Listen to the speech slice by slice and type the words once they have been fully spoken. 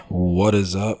What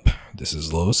is up? This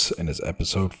is Los, and it's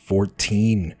episode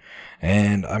 14.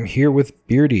 And I'm here with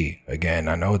Beardy again.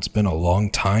 I know it's been a long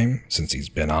time since he's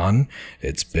been on.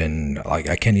 It's been like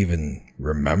I can't even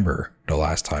remember the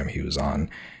last time he was on.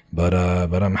 But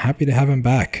I'm happy to have him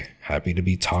back. Happy to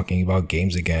be talking about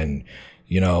games again.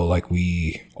 You know, like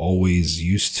we always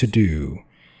used to do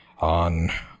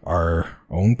on our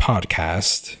own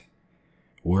podcast,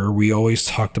 where we always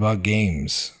talked about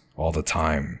games all the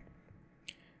time.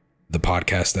 The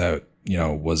podcast that,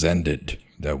 was ended,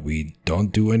 that we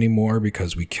don't do anymore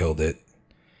because we killed it.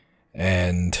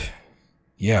 And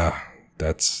yeah,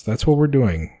 that's what we're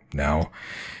doing now.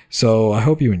 So I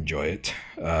hope you enjoy it.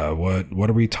 What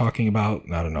are we talking about?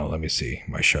 I don't know. Let me see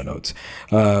my show notes.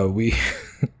 We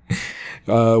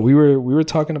were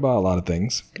talking about a lot of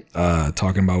things.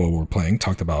 Talking about what we're playing.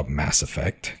 Talked about Mass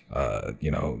Effect.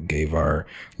 Gave our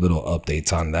little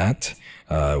updates on that.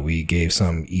 We gave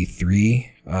some E3.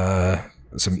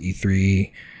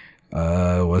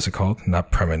 What's it called?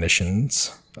 Not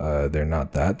premonitions. They're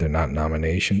not that. They're not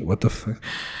nomination. What the fuck?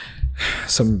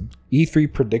 Some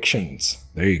E3 predictions.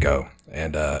 There you go.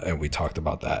 And we talked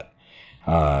about that.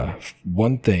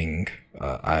 One thing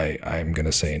I'm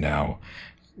gonna say now,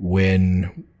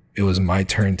 when it was my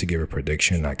turn to give a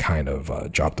prediction, I kind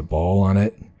of dropped the ball on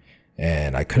it,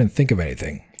 and I couldn't think of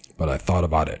anything. But I thought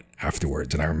about it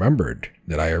afterwards, and I remembered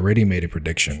that I already made a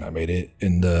prediction. I made it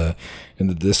in the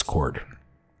Discord.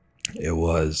 It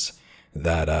was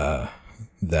that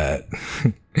that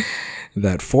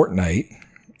Fortnite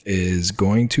is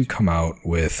going to come out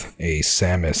with a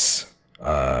Samus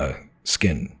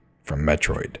skin from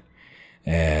Metroid.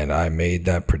 And I made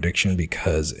that prediction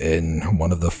because in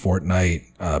one of the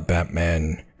Fortnite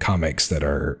Batman comics that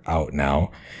are out now,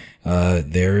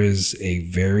 there is a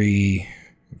very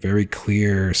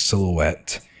clear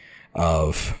silhouette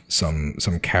of some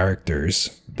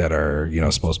characters that are,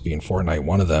 supposed to be in Fortnite.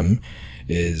 One of them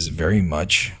is very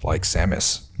much like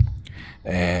Samus.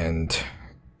 And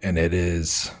it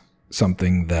is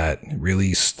something that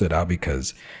really stood out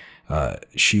because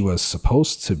she was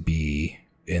supposed to be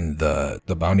in the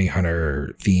bounty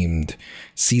hunter themed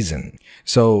season.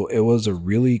 So it was a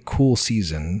really cool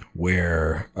season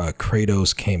where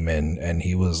Kratos came in and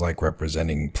he was like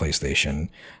representing PlayStation.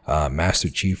 Master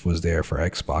Chief was there for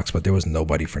Xbox, but there was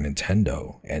nobody for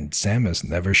Nintendo, and Samus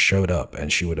never showed up,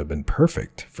 and she would have been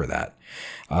perfect for that.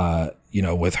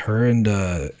 With her in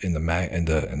the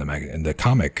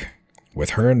comic,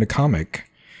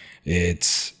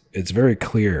 it's very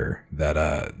clear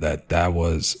that that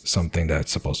was something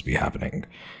that's supposed to be happening.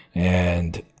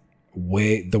 And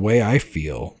the way I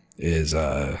feel is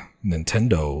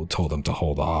Nintendo told them to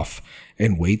hold off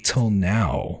and wait till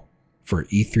now for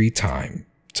E3 time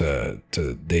to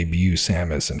debut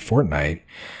Samus in Fortnite,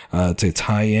 to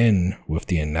tie in with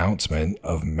the announcement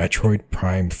of Metroid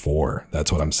Prime 4. That's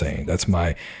what I'm saying. That's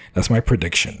my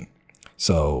prediction.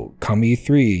 So come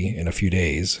E3 in a few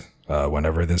days,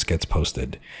 whenever this gets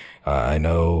posted. I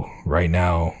know right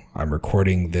now I'm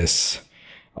recording this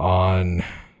on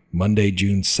Monday,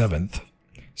 June 7th.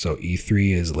 So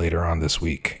E3 is later on this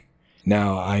week.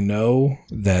 Now, I know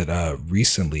that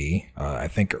recently, I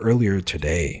think earlier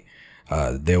today,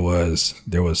 there was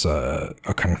a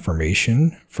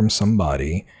confirmation from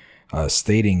somebody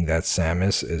stating that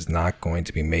Samus is not going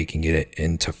to be making it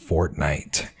into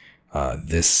Fortnite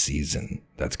this season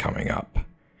that's coming up.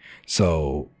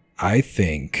 So I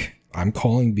think I'm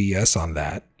calling BS on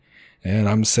that. And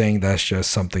I'm saying that's just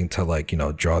something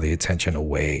to draw the attention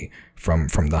away from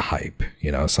the hype.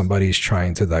 Somebody's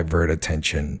trying to divert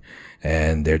attention,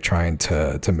 and they're trying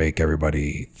to make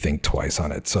everybody think twice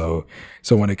on it. So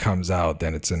when it comes out,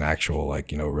 then it's an actual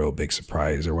real big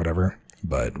surprise or whatever.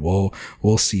 But we'll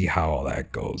see how all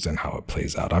that goes and how it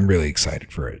plays out. I'm really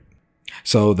excited for it.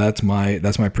 So that's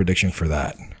my prediction for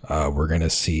that. We're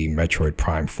gonna see Metroid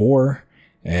Prime 4,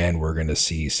 and we're gonna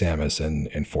see Samus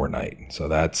in Fortnite. So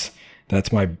that's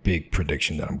my big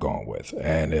prediction that I'm going with.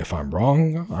 And if I'm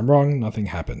wrong, I'm wrong. Nothing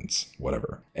happens.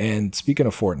 Whatever. And speaking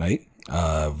of Fortnite,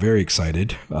 very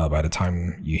excited. By the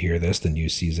time you hear this, the new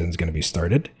season is going to be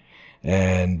started,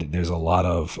 and there's a lot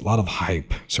of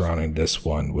hype surrounding this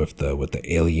one with the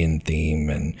alien theme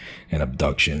and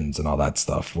abductions and all that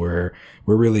stuff. We're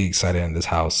really excited in this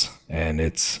house, and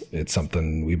it's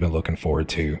something we've been looking forward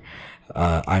to.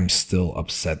 I'm still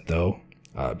upset though.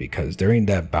 Because during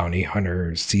that bounty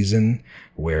hunter season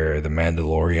where the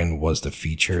Mandalorian was the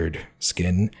featured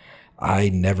skin, I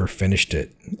never finished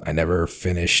it. I never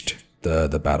finished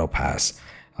the battle pass.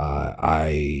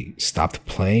 I stopped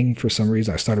playing for some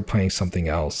reason. I started playing something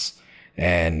else,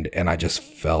 and I just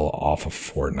fell off of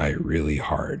Fortnite really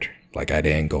hard. Like, I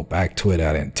didn't go back to it.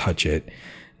 I didn't touch it.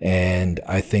 And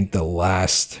I think the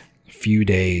last few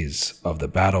days of the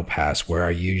battle pass, where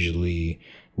I usually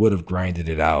would have grinded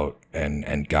it out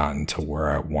and gotten to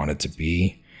where I wanted to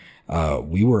be,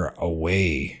 we were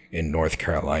away in North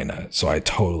Carolina. So I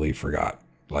totally forgot.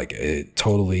 Like, it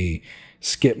totally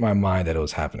skipped my mind that it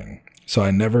was happening. So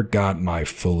I never got my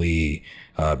fully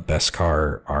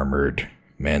Beskar armored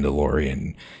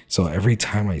Mandalorian. So every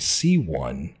time I see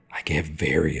one, I get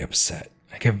very upset.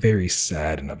 I get very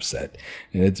sad and upset.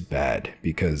 And it's bad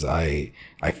because I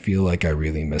feel like I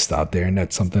really missed out there, and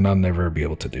that's something I'll never be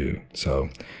able to do. So,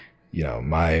 you know,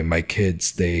 my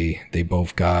kids, they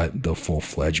both got the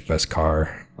full-fledged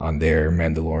Beskar on their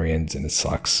Mandalorians, and it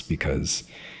sucks because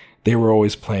they were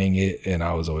always playing it and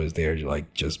I was always there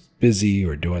like just busy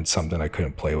or doing something. I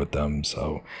couldn't play with them.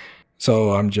 So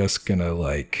I'm just gonna,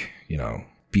 like, you know,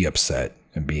 be upset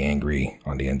and be angry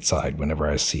on the inside whenever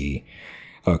I see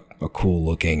a cool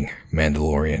looking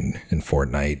Mandalorian in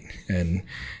Fortnite.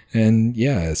 And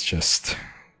yeah, it's just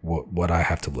what I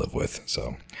have to live with.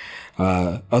 So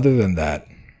other than that,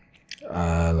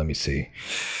 let me see.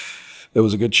 It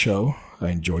was a good show. I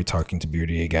enjoyed talking to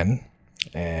Beardy again.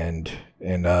 And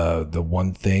the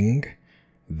one thing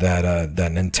that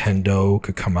that Nintendo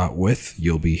could come out with,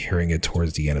 you'll be hearing it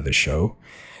towards the end of the show.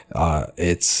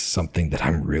 It's something that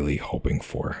I'm really hoping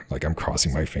for. Like, I'm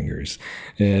crossing my fingers,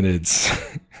 and it's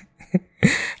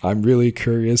I'm really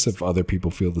curious if other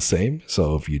people feel the same.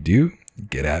 So if you do,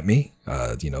 get at me.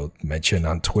 You know, mention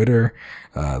on Twitter.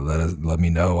 Let me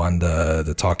know on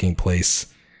the Talking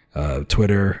Place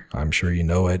Twitter. I'm sure you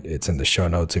know it. It's in the show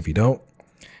notes if you don't.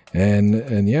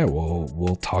 And yeah,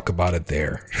 we'll talk about it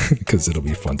there because it'll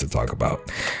be fun to talk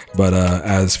about. But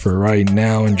as for right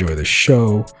now, enjoy the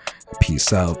show.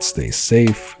 Peace out, stay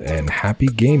safe, and happy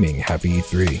gaming. Happy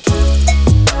E3.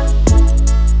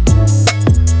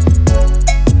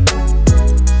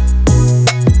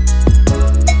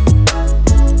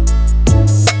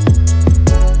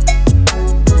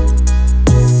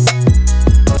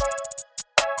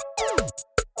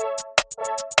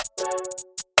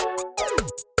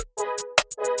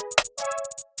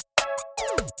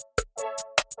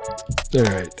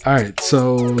 All right.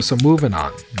 So moving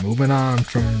on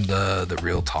from the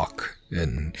real talk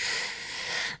and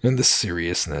the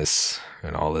seriousness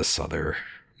and all this other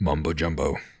mumbo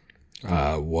jumbo.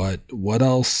 What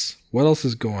else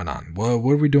is going on? What are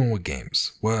we doing with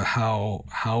games?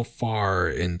 How far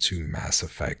into Mass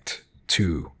Effect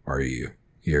 2 are you?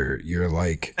 You're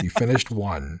like, you finished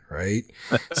 1, right?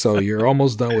 So you're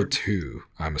almost done with 2,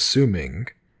 I'm assuming.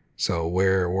 So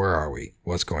where are we?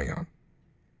 What's going on?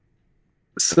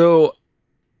 So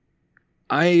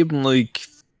I'm like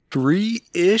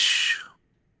 3-ish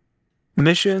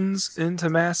missions into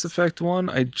Mass Effect 1.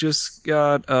 I just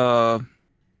got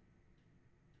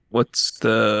what's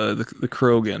the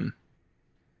Krogan?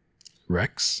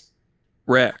 Rex?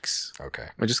 Okay.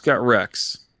 I just got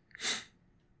Rex.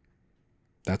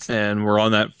 And we're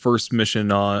on that first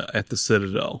mission at the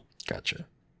Citadel. Gotcha.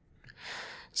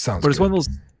 Sounds But it's good. one of those,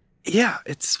 yeah,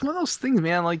 it's one of those things,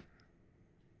 man. Like,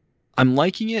 I'm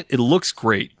liking it. It looks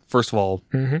great. First of all,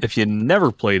 if you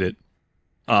never played it,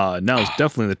 now is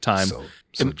definitely the time.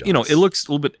 So you know, it looks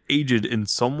a little bit aged in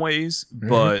some ways,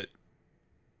 but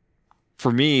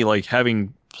for me, like,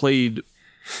 having played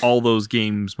all those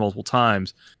games multiple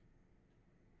times,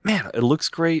 man, it looks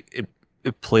great.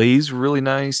 It plays really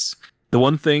nice. The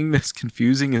one thing that's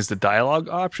confusing is the dialogue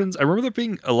options. I remember there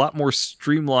being a lot more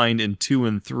streamlined in 2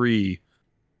 and 3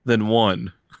 than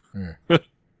 1.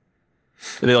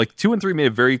 And they, like, 2 and 3 made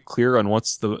it very clear on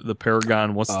what's the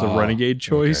Paragon, what's the Renegade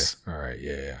choice. Okay. All right,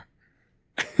 yeah.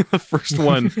 The first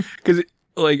one, because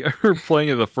like, I remember playing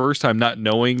it the first time, not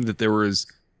knowing that there was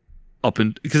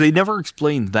because they never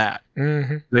explained that.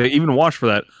 They even watched for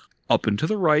that. Up and to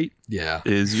the right,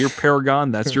 is your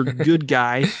Paragon. That's your good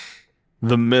guy.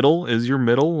 The middle is your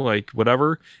middle, like,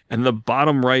 whatever, and the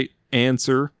bottom right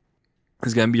answer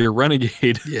is gonna be your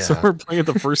Renegade. Yeah. So we're playing it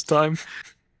the first time,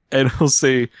 and it'll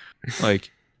say,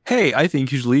 like, hey, I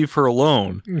think you should leave her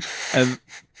alone. And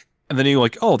then you're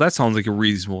like, oh, that sounds like a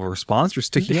reasonable response. You're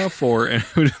sticking up for her.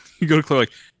 And you go to Claire,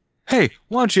 like, hey,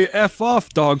 why don't you F off,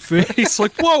 dog face?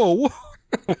 Like, whoa.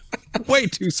 Way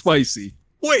too spicy.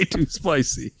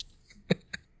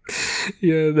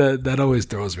 Yeah, that always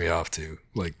throws me off too.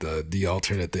 Like, the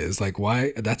alternate is like,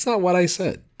 why? That's not what I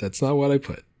said. That's not what I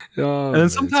put. And then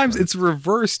sometimes it's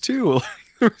reversed too.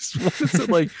 There's one that said,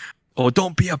 like, oh,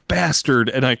 don't be a bastard.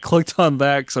 And I clicked on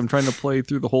that because I'm trying to play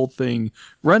through the whole thing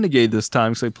Renegade this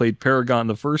time, because I played Paragon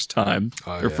the first time,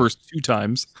 first 2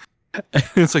 times. And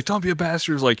it's like, don't be a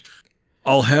bastard. It's like,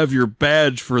 I'll have your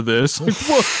badge for this. Like,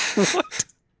 what?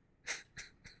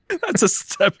 That's a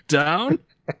step down.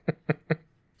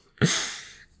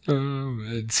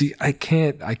 See, I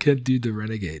can't do the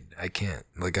renegade. I can't.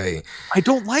 Like I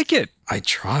don't like it. I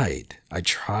tried.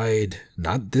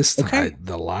 Not this time. Okay.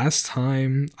 The last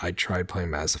time I tried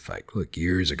playing Mass Effect, like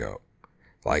years ago.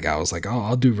 Like I was like, oh,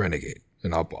 I'll do renegade,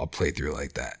 and I'll play through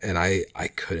like that. And I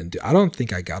couldn't do. I don't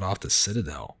think I got off the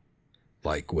Citadel,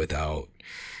 like without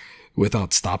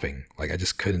stopping. Like I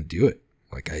just couldn't do it.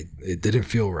 Like it didn't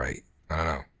feel right. I don't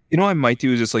know. You know what I might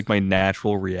do is just like my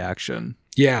natural reaction.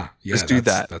 Yeah, Just do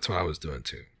that. That's what I was doing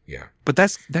too. Yeah. But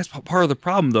that's part of the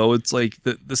problem though. It's like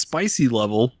the spicy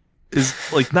level is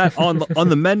like not on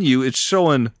the menu. It's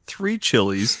showing 3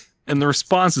 chilies and the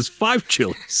response is 5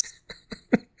 chilies.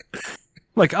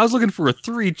 Like I was looking for a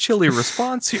 3 chili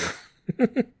response here.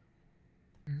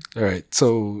 All right.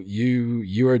 So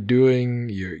you are doing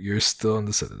you're still in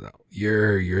the Citadel.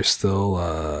 You're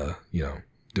still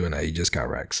doing that. You just got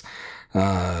Rex.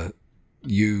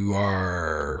 You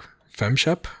are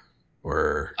FemShep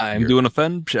or I'm doing a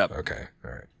FemShep. Okay.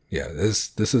 All right. Yeah,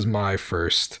 this is my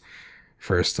first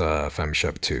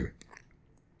FemShep too.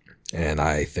 And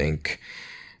I think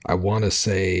I want to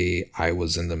say I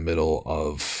was in the middle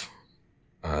of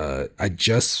I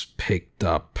just picked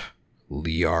up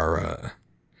Liara.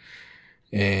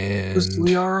 And Who's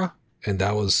Liara? And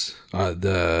that was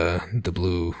the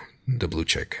blue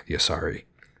chick, the Asari.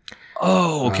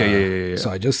 Oh, okay, yeah. So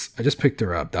I just picked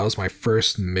her up. That was my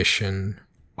first mission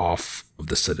off of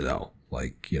the Citadel.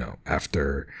 Like,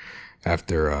 after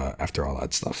all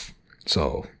that stuff.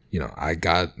 So, I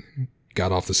got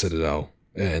off the Citadel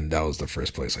and that was the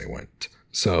first place I went.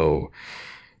 So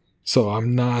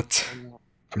I'm not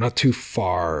too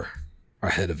far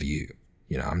ahead of you.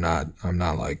 I'm not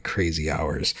like crazy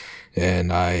hours.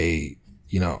 And I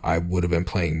would have been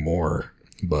playing more,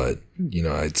 but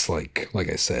it's like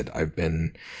I said, I've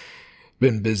been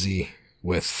busy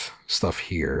with stuff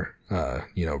here,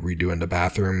 redoing the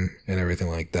bathroom and everything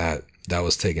like that. That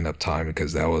was taking up time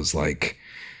because that was like,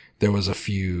 there was a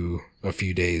few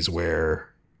days where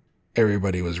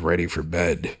everybody was ready for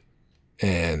bed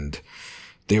and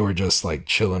they were just like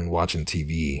chilling, watching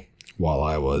TV while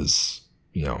I was,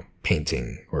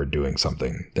 painting or doing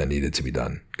something that needed to be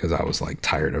done because I was like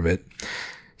tired of it.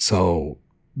 So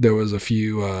there was a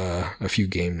few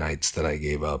game nights that I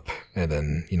gave up, and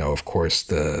then of course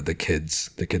the kids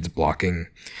blocking,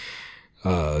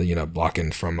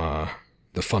 blocking from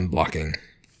the fun blocking,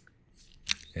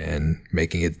 and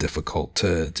making it difficult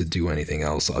to do anything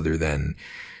else other than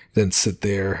sit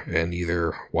there and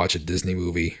either watch a Disney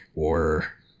movie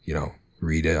or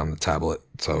read it on the tablet.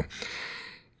 So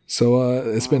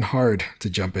it's been hard to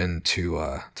jump into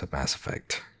to Mass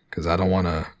Effect. Because I don't want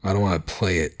to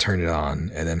play it, turn it on,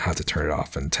 and then have to turn it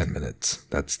off in 10 minutes.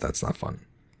 That's not fun.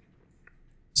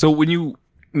 So when you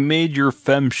made your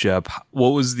FemShep, what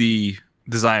was the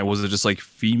design? Was it just like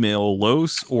female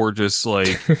Los, or just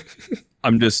like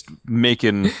I'm just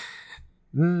making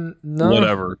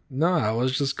whatever? No, I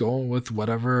was just going with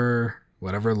whatever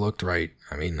looked right.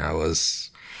 I mean, I was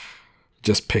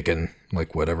just picking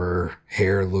like whatever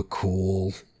hair looked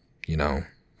cool,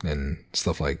 and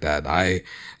stuff like that. I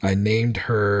named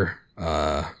her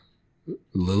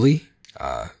Lily,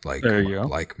 like there you go.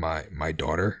 Like my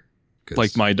daughter.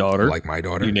 Like my daughter. Like my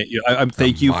daughter. I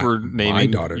thank you for naming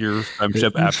daughter. your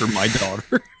FemShep after my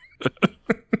daughter.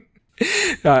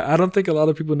 I don't think a lot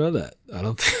of people know that. I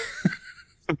don't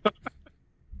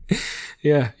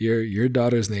Yeah, your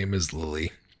daughter's name is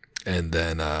Lily. And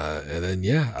then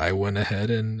yeah, I went ahead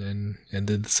and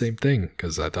did the same thing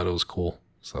because I thought it was cool.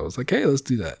 So I was like, hey, let's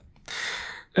do that.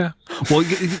 Yeah. Well,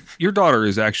 your daughter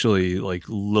is actually like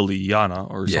Liliana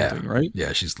or something, right?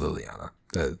 Yeah, she's Liliana.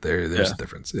 There's a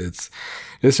difference. It's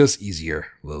just easier,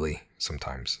 Lily,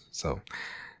 sometimes. So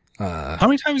how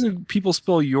many times do people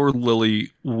spell your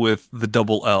Lily with the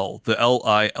double L, the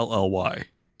Lilly?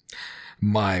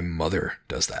 My mother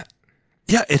does that.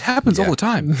 Yeah, it happens all the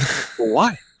time.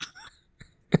 Why?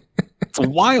 It's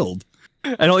wild.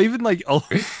 And I'll even like I'll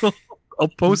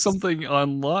post something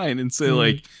online and say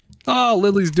like, oh,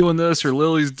 Lily's doing this or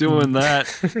Lily's doing that.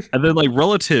 And then like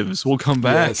relatives will come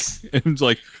back and it's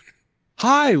like,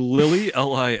 hi, Lily,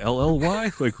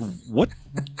 Lilly. Like, what?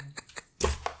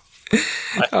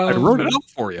 I wrote it up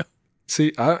for you.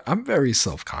 See, I'm very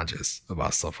self-conscious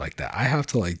about stuff like that. I have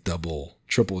to like double,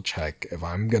 triple check if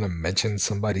I'm going to mention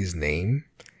somebody's name.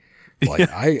 Like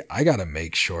I got to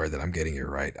make sure that I'm getting it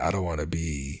right. I don't want to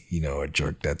be, a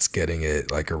jerk that's getting it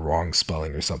like a wrong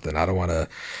spelling or something. I don't want to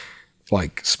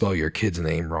like spell your kid's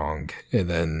name wrong and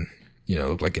then,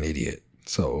 look like an idiot.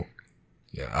 So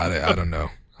Yeah, I don't know.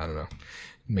 I don't know.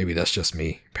 Maybe that's just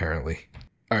me, apparently.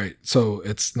 All right, so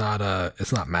it's not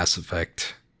Mass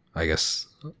Effect. I guess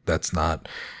that's not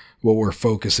what we're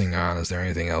focusing on. Is there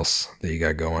anything else that you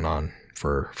got going on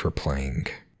for playing?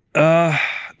 Uh,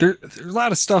 there's a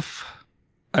lot of stuff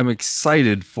I'm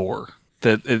excited for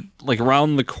that it like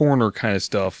around the corner kind of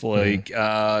stuff like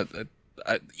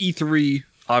E3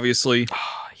 obviously.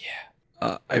 Oh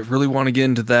yeah. I really want to get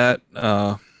into that.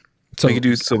 So I could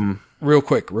do some real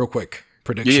quick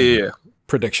prediction. yeah.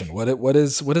 Prediction.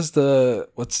 What's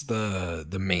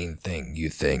the main thing you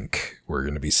think we're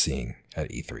going to be seeing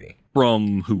at E3?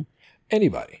 From who?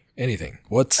 Anybody, anything.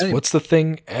 What's the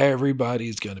thing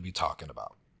everybody's going to be talking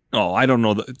about? Oh, I don't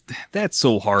know. That's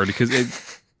so hard because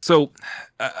I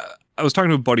was talking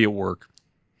to a buddy at work,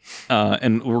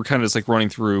 and we're kind of just like running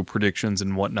through predictions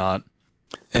and whatnot.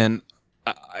 And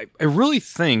I really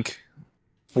think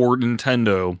for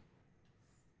Nintendo,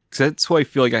 because that's who I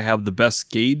feel like I have the best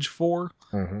gauge for.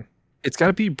 Mm-hmm. It's got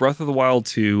to be Breath of the Wild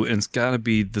 2, and it's got to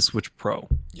be the Switch Pro.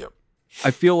 Yep.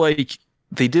 I feel like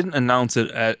they didn't announce it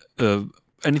at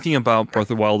anything about Breath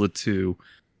of the Wild 2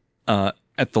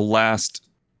 at the last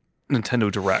Nintendo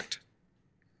Direct.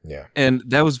 Yeah. And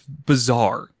that was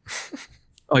bizarre.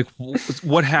 Like,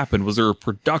 what happened? Was there a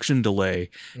production delay?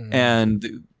 Mm-hmm.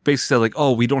 And basically said, like,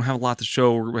 oh, we don't have a lot to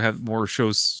show. We're going to have more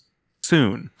shows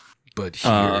soon. But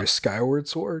here's Skyward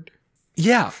Sword.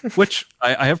 Yeah, which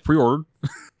I have pre-ordered.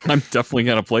 I'm definitely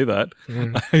going to play that.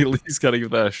 Mm-hmm. I at least got to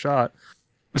give that a shot.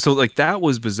 So, like, that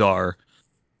was bizarre.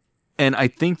 And I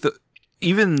think that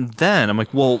even then, I'm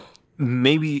like, well,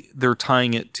 maybe they're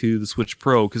tying it to the Switch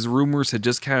Pro because rumors had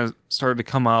just kind of started to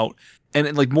come out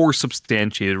and like more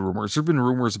substantiated rumors. There have been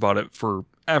rumors about it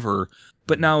forever,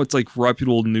 but now it's like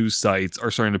reputable news sites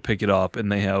are starting to pick it up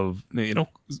and they have,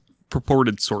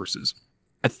 purported sources.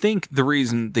 I think the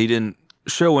reason they didn't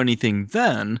show anything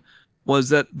then was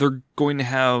that they're going to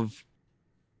have,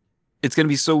 it's going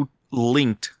to be so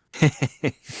linked.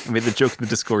 I made the joke in the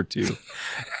Discord too,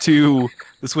 to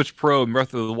the Switch Pro and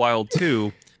Breath of the Wild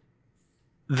 2,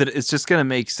 that it's just going to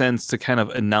make sense to kind of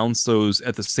announce those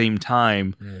at the same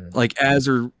time. Like as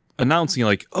they're announcing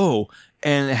like, oh,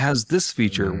 and it has this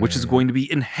feature, which is going to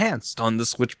be enhanced on the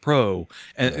Switch Pro.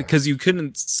 And because you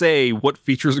couldn't say what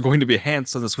features are going to be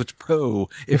enhanced on the Switch Pro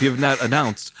if you have not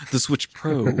announced the Switch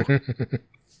Pro.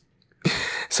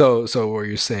 So what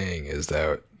you're saying is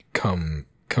that come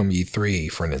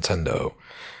E3 for Nintendo,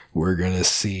 we're going to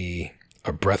see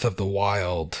a Breath of the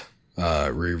Wild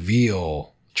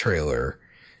reveal trailer,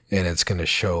 and it's going to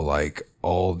show like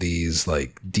all these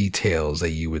like details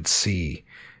that you would see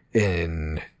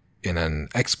in an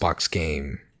Xbox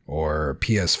game or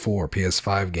PS4,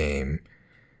 PS5 game,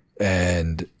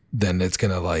 and then it's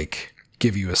going to like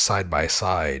give you a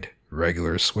side-by-side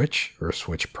regular Switch or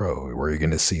Switch Pro where you're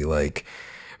going to see like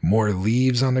more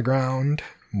leaves on the ground,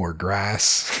 more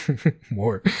grass,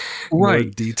 more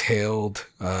detailed,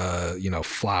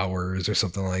 flowers or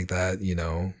something like that,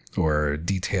 or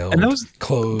detailed and that was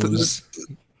clothes.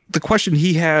 The question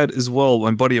he had as well,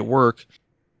 my buddy at work,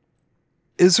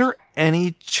 is there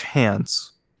any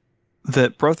chance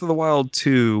that Breath of the Wild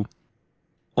 2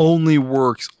 only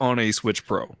works on a Switch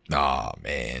Pro? Aw,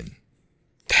 man.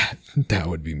 That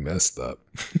would be messed up.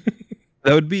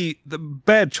 That would be the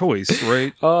bad choice,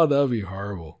 right? Oh, that would be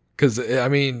horrible. Because I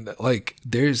mean, like,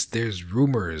 there's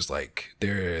rumors like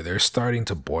they're starting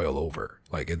to boil over.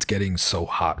 Like it's getting so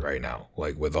hot right now.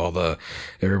 Like with all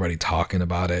everybody talking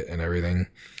about it and everything.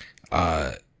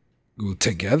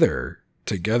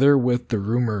 Together with the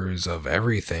rumors of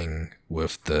everything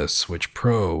with the Switch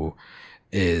Pro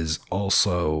is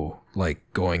also like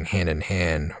going hand in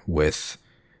hand with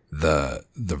the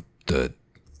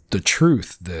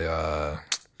truth, the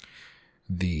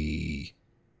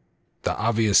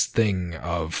obvious thing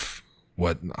of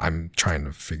what I'm trying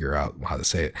to figure out how to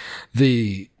say it.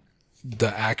 The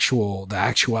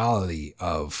actuality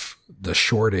of the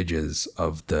shortages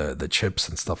of the chips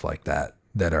and stuff like that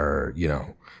are,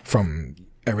 from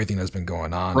everything that's been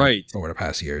going on over the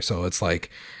past year. So it's like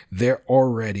they're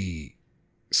already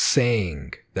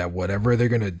saying that whatever they're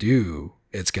going to do,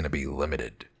 it's going to be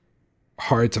limited,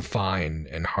 hard to find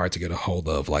and hard to get a hold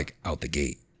of, like out the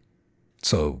gate.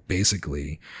 So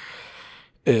basically,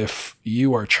 if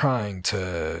you are trying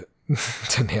to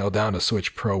nail down a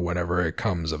Switch Pro whenever it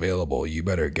comes available, you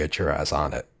better get your ass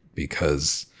on it,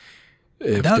 because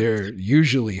if they're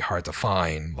usually hard to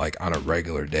find like on a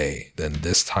regular day, then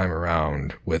this time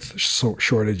around with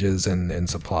shortages and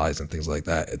supplies and things like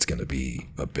that, it's going to be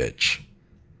a bitch.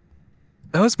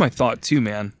 That was my thought too,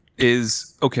 man.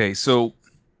 Is okay, so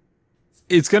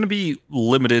it's going to be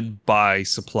limited by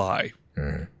supply.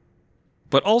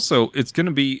 but also it's going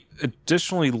to be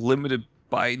additionally limited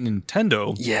by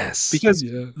Nintendo. Yes. Because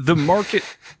the market,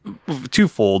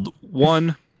 twofold.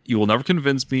 One, you will never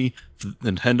convince me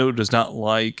Nintendo does not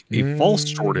like a false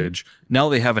shortage. Now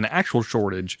they have an actual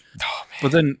shortage. Oh, man.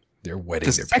 But then they're wetting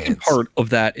the their second pants. part of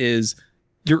that is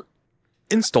your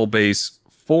install base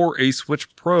for a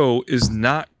Switch Pro is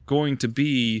not going to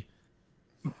be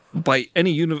by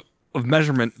any unit of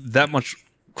measurement that much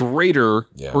greater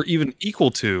or even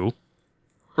equal to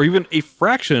or even a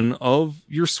fraction of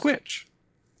your Switch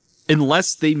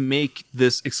unless they make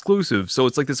this exclusive. So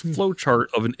it's like this flow chart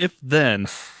of an if then.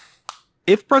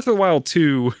 If Breath of the Wild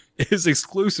 2 is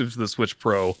exclusive to the Switch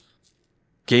Pro,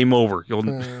 game over. You'll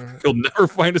never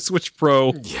find a Switch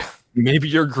Pro. Yeah. Maybe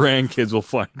your grandkids will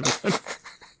find one.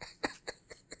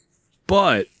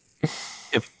 But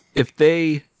if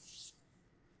they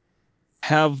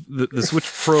have the Switch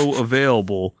Pro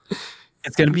available,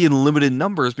 it's going to be in limited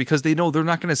numbers because they know they're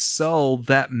not going to sell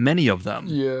that many of them.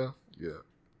 Yeah.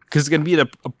 Because it's going to be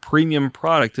a premium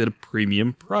product at a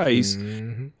premium price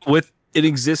with an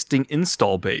existing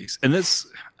install base. And is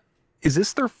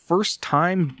this their first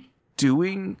time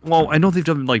doing? Well, I know they've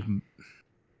done like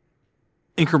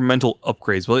incremental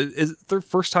upgrades, but is it their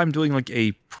first time doing like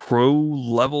a pro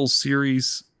level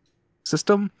series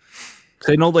system?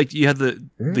 Because I know like you had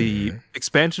the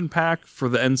expansion pack for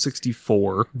the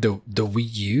N64. The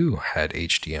Wii U had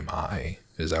HDMI.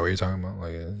 Is that what you're talking about?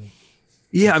 Like,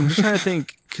 yeah, I'm just trying to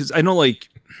think because I know like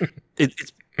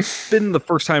it's been the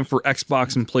first time for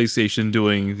Xbox and PlayStation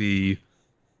doing the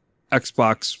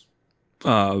Xbox.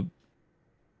 I'm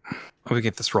gonna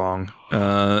get this wrong.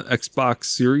 Xbox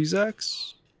Series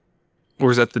X,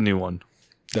 or is that the new one?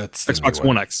 That's the Xbox new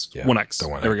One X. Yeah, One X. the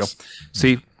One There we go. X.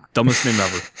 See, dumbest name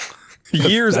ever.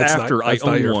 Years that's after not I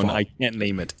own your one, fault. I can't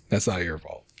name it. That's not your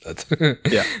fault. That's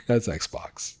Yeah. That's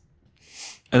Xbox.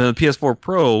 And then the PS4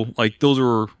 Pro, like those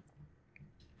are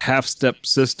half-step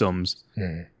systems.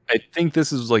 I think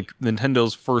this is like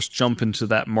Nintendo's first jump into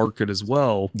that market as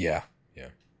well. Yeah.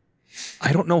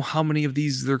 I don't know how many of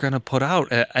these they're going to put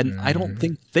out, and I don't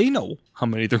think they know how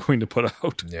many they're going to put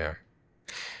out. Yeah.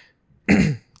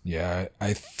 Yeah,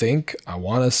 I think I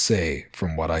want to say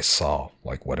from what I saw,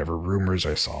 like whatever rumors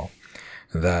I saw,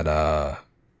 that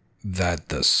that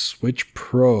the Switch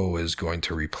Pro is going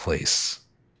to replace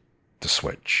the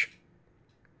Switch.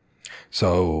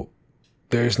 So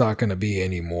there's not going to be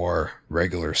any more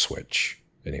regular Switch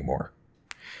anymore.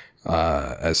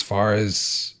 As far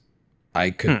as I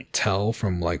could tell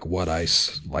from like what I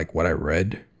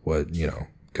read,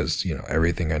 because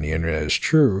everything on the internet is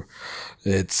true.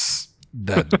 It's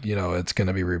that it's going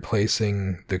to be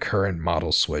replacing the current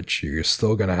model Switch. You're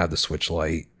still going to have the Switch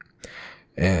Lite,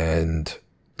 and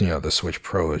the Switch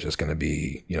Pro is just going to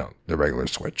be the regular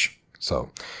Switch.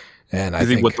 So, and I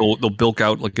think what they'll bilk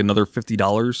out like another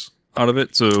 $50 out of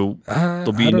it, so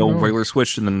there'll be no regular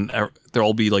Switch, and then there'll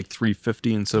all be like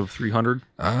 $350 instead of $300.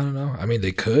 I don't know. I mean,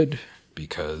 they could,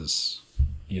 because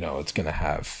it's going to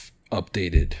have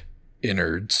updated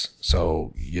innards,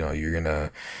 so you're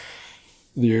gonna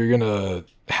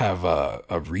have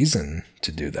a reason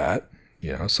to do that,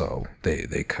 so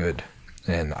they could.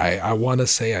 And I want to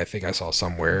say, I think I saw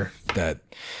somewhere that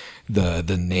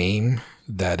the name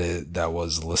that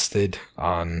was listed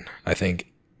on, I think,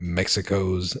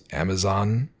 Mexico's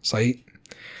Amazon site,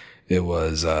 it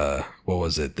was what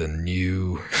was it, the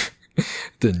new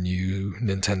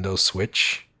Nintendo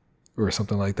Switch or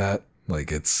something like that.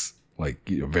 Like, it's like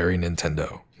very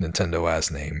Nintendo ass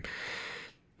name.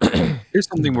 Here's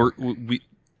something where we,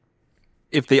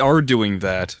 if they are doing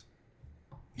that,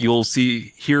 you'll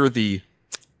hear the,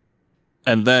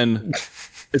 and then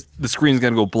the screen's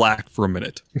gonna go black for a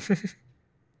minute.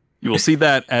 You will see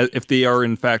that as if they are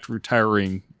in fact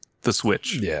retiring the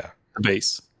Switch. Yeah, the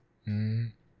base.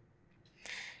 Yep.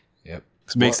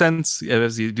 Does it make sense?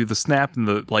 As you do the snap and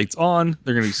the lights on,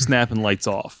 they're gonna be snapping lights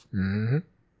off. Mm-hmm.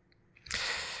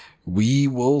 We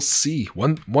will see.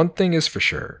 One thing is for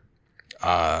sure.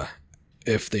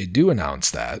 If they do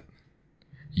announce that,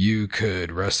 you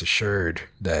could rest assured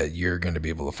that you're going to be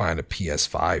able to find a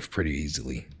PS5 pretty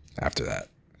easily after that.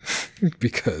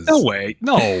 Because no way,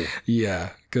 no.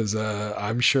 Yeah, because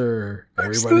I'm sure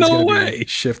everybody's going to be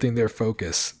shifting their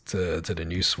focus to the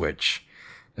new Switch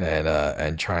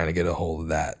and trying to get a hold of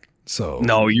that. So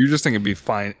no, you're just going to be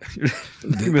fine.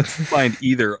 You're going to find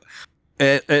either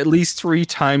at least 3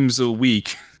 times a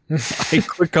week. I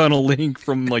click on a link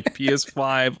from like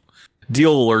PS5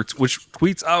 deal alerts, which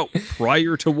tweets out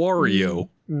prior to Wario,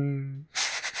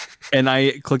 and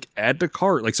I click add to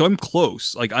cart. Like, so I'm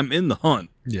close. Like, I'm in the hunt.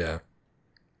 Yeah.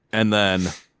 And then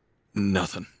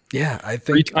nothing. Yeah, I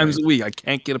Three think times a week. I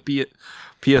can't get a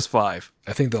PS5.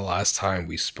 I think the last time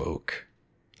we spoke,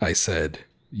 I said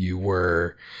you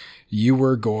were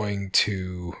going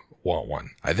to want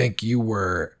one. I think you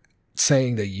were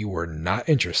saying that you were not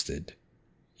interested.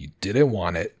 You didn't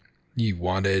want it. You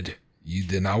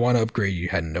did not want to upgrade. You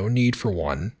had no need for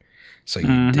one. So you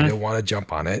Mm-hmm. didn't want to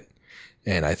jump on it.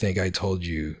 And I think I told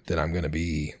you that I'm going to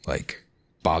be like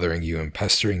bothering you and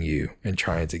pestering you and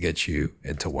trying to get you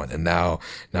into one. And now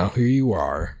here you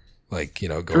are, like,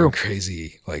 going True.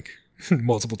 crazy, like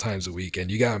multiple times a week. And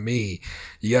you got me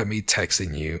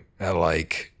texting you at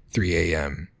like 3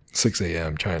 a.m., 6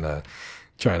 a.m., trying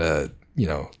to,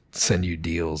 send you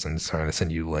deals and trying to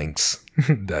send you links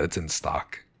that it's in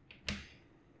stock.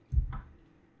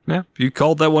 Yeah, you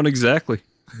called that one exactly.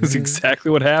 It's Mhm.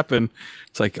 exactly what happened.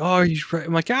 It's like, oh, you should.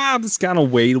 I'm like, this gotta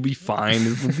wait. It'll be fine.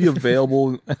 It'll be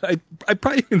available. I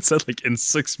probably even said like in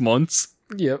 6 months,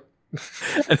 Yep.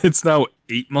 and it's now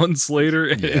 8 months later,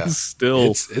 and Yeah. it's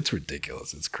still. It's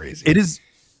ridiculous. It's crazy. It is.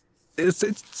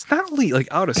 It's not only like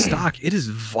out of stock. It is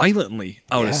violently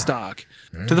out Yeah. of stock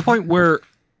to the point where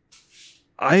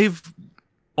I've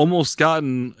almost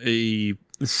gotten a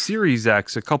Series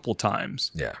X a couple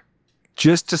times Yeah.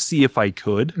 just to see if I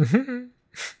could.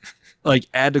 Like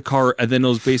add to cart, and then it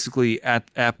was basically at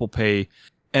Apple Pay.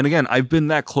 And again, I've been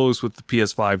that close with the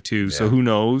PS5 too, so Yeah. who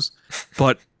knows?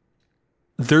 But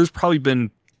there's probably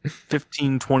been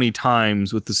 15, 20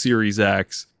 times with the Series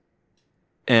X,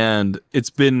 and it's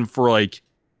been for like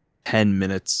 10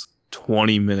 minutes,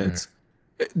 20 minutes.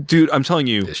 Dude, I'm telling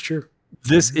you, It's true.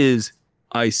 this is,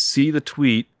 I see the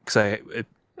tweet because it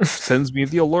sends me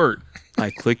the alert. I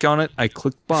click on it, I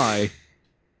click buy,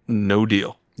 no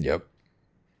deal. Yep.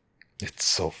 It's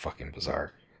so fucking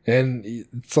bizarre. And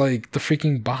it's like the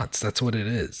freaking bots. That's what it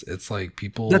is. It's like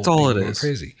people. That's all people it going is.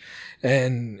 Crazy,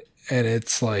 and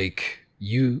it's like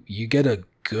you get a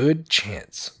good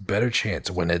chance, better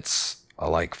chance when it's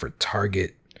like for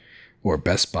Target or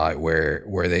Best Buy,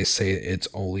 where they say it's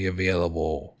only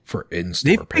available for in-store.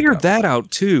 They figured pickup. that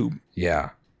out too. Yeah.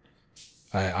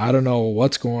 I don't know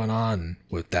what's going on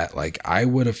with that. Like I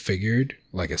would have figured,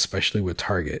 like especially with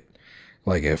Target,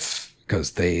 like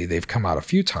because they've come out a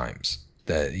few times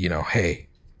that, hey,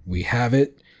 we have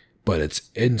it, but it's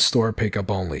in-store pickup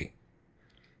only.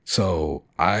 So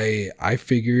I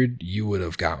figured you would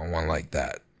have gotten one like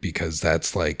that, because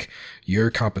that's like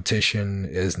your competition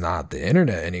is not the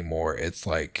internet anymore. It's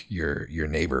like your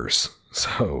neighbors.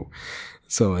 So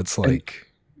it's like.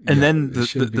 And yeah, then it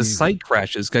should be the easy. site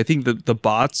crashes. I think the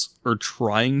bots are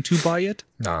trying to buy it.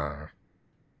 Nah.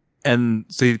 And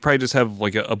so they probably just have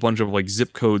like a bunch of like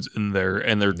zip codes in there,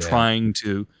 and they're Yeah. trying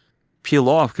to peel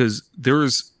off, because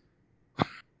there's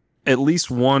at least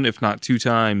one, if not 2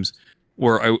 times,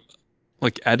 where I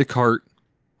like add to cart.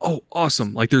 Oh,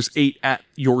 awesome. Like there's 8 at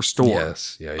your store.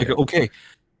 Yes. Yeah. Like, Yeah. okay,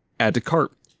 add to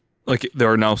cart. Like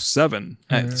there are now 7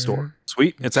 at the store.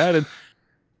 Sweet. It's added.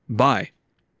 Buy.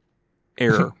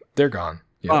 Error. They're gone.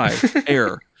 Yep. Buy.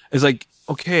 Error. It's like,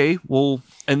 okay, well,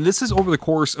 and this is over the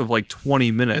course of like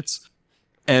 20 minutes.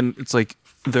 And it's like,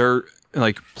 they're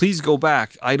like, please go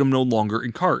back. Item no longer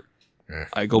in cart. Mm.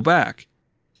 I go back.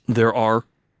 There are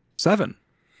 7.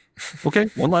 Okay,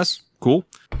 one less. Cool.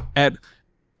 Add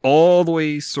all the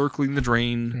way circling the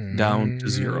drain down to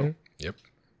 0. Yep.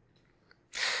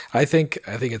 I think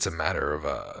it's a matter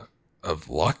of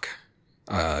luck,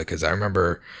 because I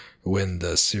remember when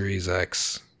the Series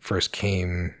X first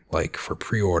came, like for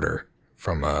pre-order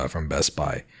from Best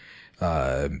Buy.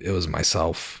 It was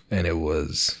myself and it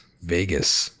was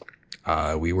Vegas.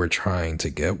 We were trying to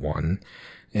get one,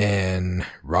 and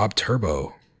Rob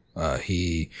Turbo,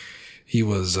 he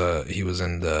was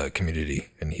in the community,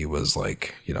 and he was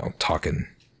like, talking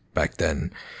back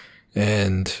then,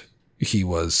 and he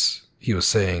was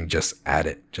saying just add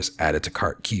it to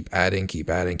cart, keep adding,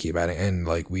 and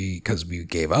like because we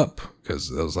gave up,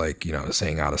 because it was like,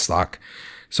 saying out of stock,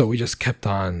 so we just kept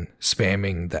on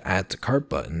spamming the add to cart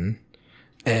button,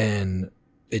 and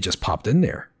it just popped in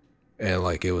there, and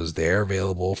like it was there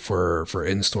available for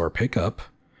in-store pickup,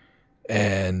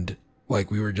 and like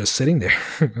we were just sitting there.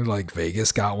 Like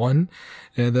Vegas got one,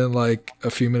 and then like a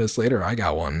few minutes later I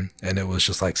got one, and it was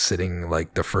just like sitting,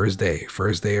 like the first day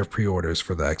of pre-orders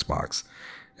for the Xbox,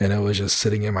 and it was just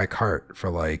sitting in my cart for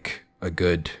like a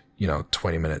good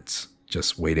 20 minutes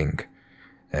just waiting,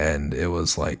 and it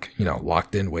was like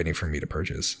locked in, waiting for me to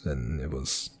purchase, and it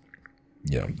was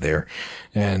there.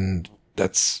 And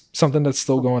that's something that's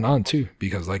still going on too,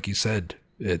 because like you said,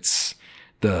 it's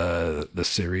the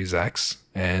Series X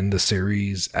and the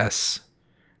Series S.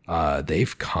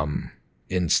 They've come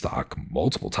in stock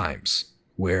multiple times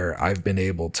where I've been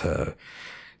able to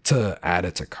to add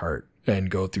it to cart and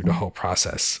go through the whole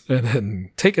process and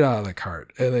then take it out of the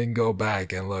cart and then go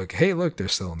back and look, hey, look, they're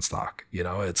still in stock. You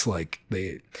know, it's like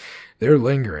they're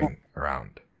lingering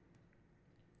around.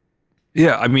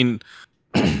 Yeah, I mean,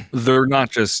 they're not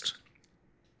just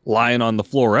lying on the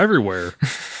floor everywhere.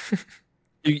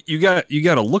 You got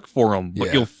to look for them,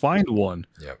 but you'll find one.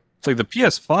 Yep. It's like the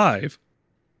PS5.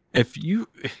 If you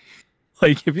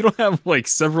don't have like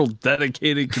several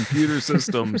dedicated computer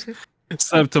systems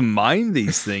set up to mine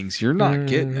these things, you're not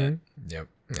getting it. Yep.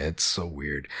 It's so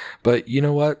weird. But you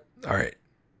know what? All right.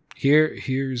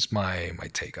 Here's my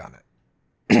take on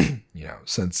it. You know,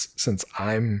 since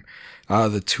I'm out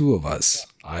of the two of us,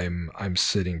 I'm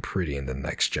sitting pretty in the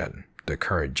next gen, the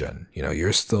current gen. You know,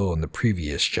 you're still in the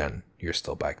previous gen. You're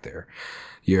still back there.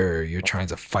 You're trying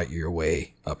to fight your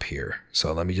way up here.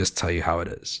 So let me just tell you how it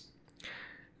is.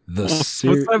 What's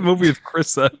that movie with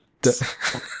Chris Evans?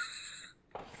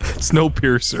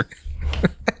 Snowpiercer.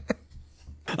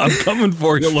 I'm coming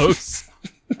for you, Los.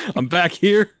 I'm back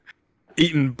here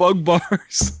eating bug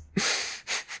bars.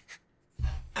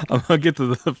 I'm gonna get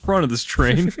to the front of this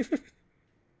train.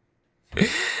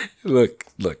 Look.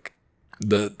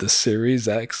 The Series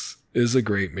X is a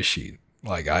great machine.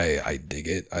 Like I dig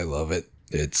it. I love it.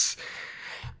 It's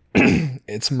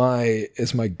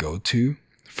my go-to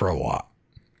for a lot.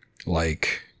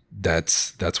 Like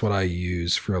that's what I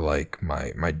use for like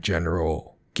my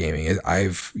general gaming.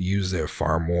 I've used it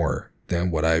far more than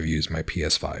what I've used my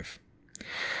PS5.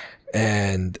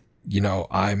 And you know,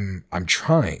 I'm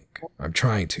trying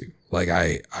to. Like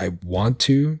I want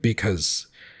to, because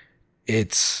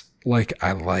it's like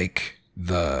I like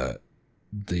the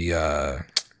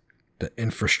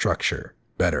infrastructure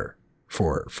better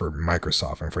for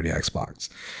Microsoft and for the Xbox.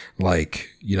 Like,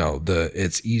 you know,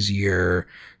 it's easier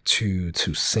to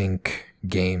sync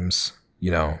games,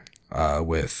 you know,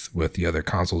 with the other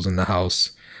consoles in the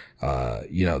house.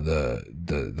 You know,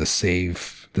 the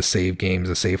save games,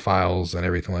 the save files and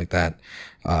everything like that.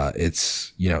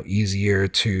 It's, you know, easier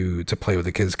to play with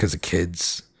the kids, because the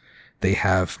kids, they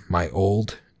have my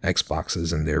old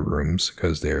Xboxes in their rooms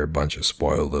because they're a bunch of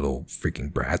spoiled little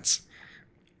freaking brats.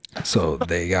 So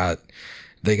they got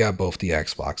both the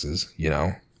Xboxes, you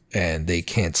know, and they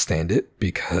can't stand it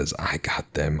because I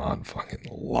got them on fucking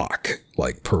lock.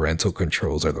 Like, parental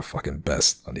controls are the fucking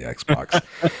best on the Xbox.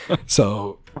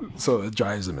 So it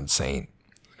drives them insane,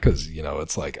 because, you know,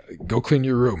 it's like, go clean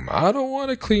your room. I don't want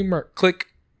to clean my click.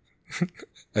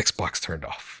 Xbox turned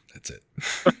off. That's it.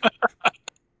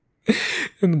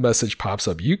 And the message pops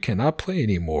up, you cannot play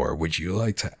anymore. Would you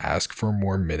like to ask for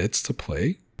more minutes to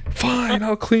play? Fine,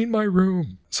 I'll clean my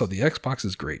room. So the Xbox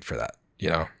is great for that, you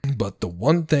know. But the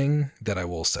one thing that I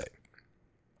will say,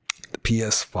 the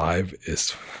PS5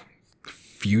 is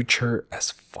future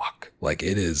as fuck. Like,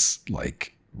 it is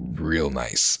like real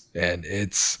nice. And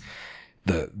it's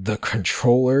the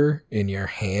controller in your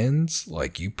hands,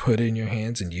 like you put it in your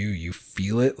hands and you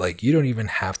feel it. Like, you don't even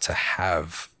have to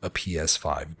have a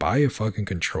PS5. Buy a fucking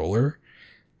controller,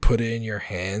 put it in your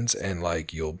hands, and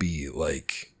like you'll be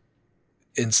like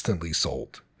instantly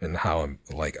sold and how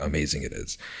like amazing it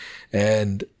is.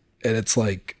 And it's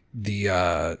like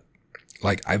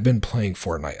like I've been playing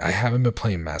Fortnite. I haven't been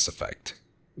playing Mass Effect.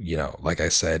 You know, like I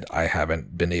said, I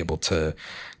haven't been able to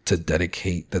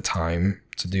dedicate the time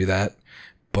to do that.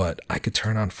 But I could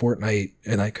turn on Fortnite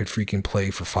and I could freaking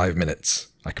play for 5 minutes.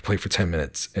 I could play for 10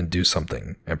 minutes and do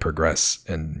something and progress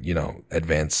and, you know,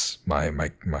 advance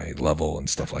my level and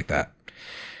stuff like that.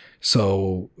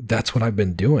 So that's what I've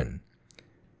been doing.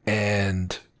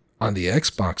 And on the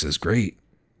Xbox is great.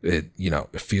 It, you know,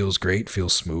 it feels great,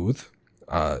 feels smooth.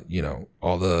 You know,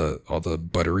 all the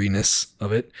butteriness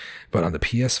of it. But on the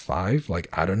PS5, like,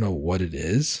 I don't know what it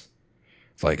is.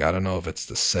 Like, I don't know if it's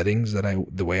the settings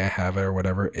the way I have it or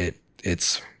whatever.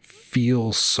 It's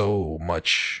feels so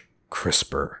much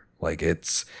crisper. Like,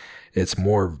 it's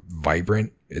more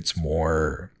vibrant. It's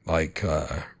more like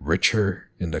richer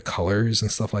in the colors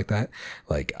and stuff like that.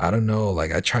 Like, I don't know.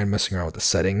 Like, I tried messing around with the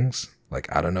settings.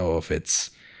 Like, I don't know if it's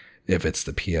the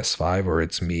PS5 or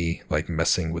it's me like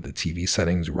messing with the TV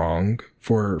settings wrong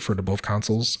for the both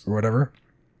consoles or whatever.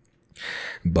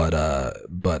 But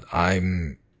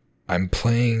I'm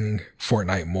playing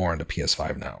Fortnite more on the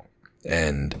PS5 now,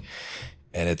 and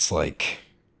it's like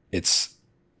it's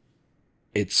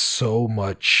so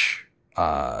much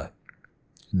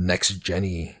next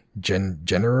gen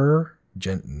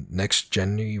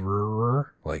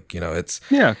like, you know, it's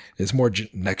more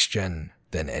next gen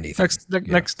than anything.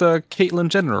 Next Caitlyn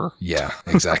Jenner. Yeah,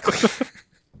 exactly.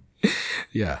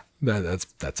 Yeah, that's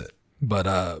it.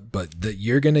 But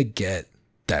you're gonna get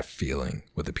that feeling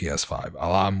with the PS5, a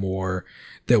lot more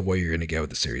than what you're gonna get with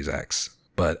the Series X.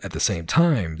 But at the same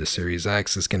time, the Series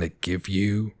X is gonna give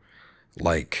you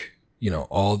like,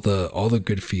 all the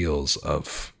good feels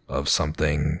of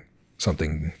something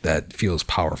that feels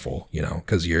powerful,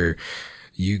 because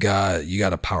you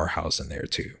got a powerhouse in there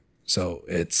too. So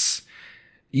it's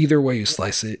either way you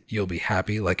slice it, you'll be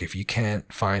happy. Like if you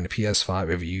can't find a PS5,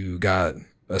 if you got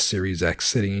a Series X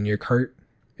sitting in your cart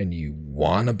and you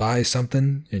want to buy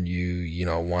something and you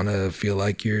want to feel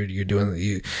like you're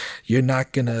you're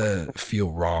not gonna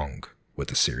feel wrong with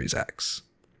the Series X.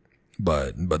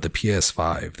 But the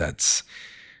PS5,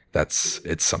 that's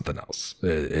it's something else.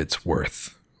 It's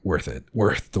worth it,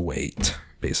 worth the wait,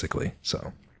 basically.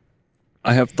 So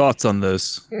I have thoughts on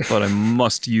this, but I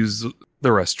must use the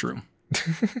restroom.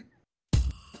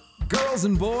 Girls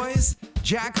and boys,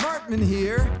 Jack Hartman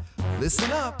here.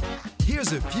 Listen up.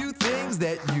 Here's a few things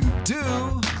that you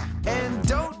do and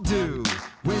don't do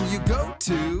when you go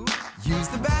to use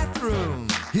the bathroom.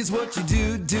 Here's what you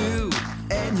do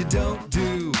and you don't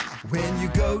do when you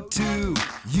go to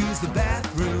use the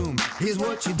bathroom. Here's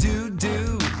what you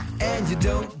do and you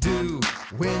don't do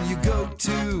when you go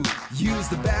to use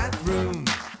the bathroom.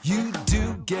 You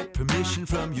do get permission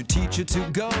from your teacher to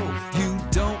go. You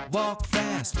don't walk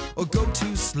fast or go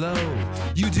too slow.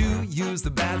 You do use the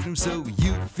bathroom so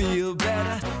you feel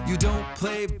better. You don't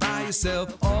play by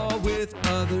yourself or with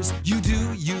others. You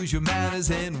do use your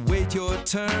manners and wait your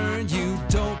turn. You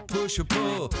don't push or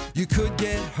pull, you could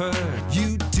get hurt.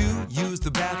 You do use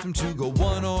the bathroom to go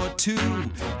one or two.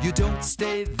 You don't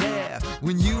stay there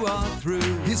when you are through.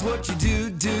 Here's what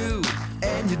you do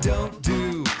and you don't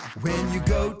do when you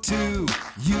go to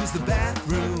use the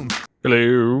bathroom.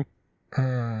 Hello.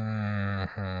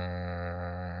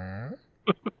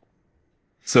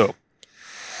 So,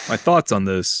 my thoughts on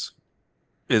this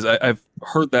is I've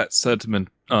heard that sentiment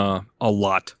a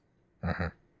lot. Uh-huh.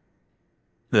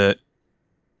 That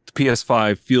the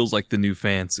PS5 feels like the new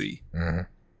fancy. Uh-huh.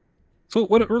 So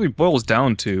what it really boils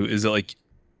down to is that like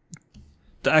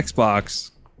the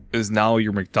Xbox is now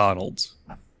your McDonald's.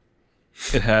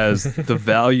 It has the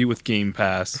value with Game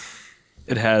Pass.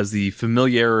 It has the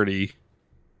familiarity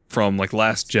from like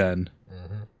last gen.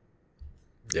 Mm-hmm.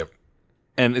 Yep.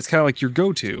 And it's kind of like your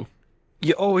go-to.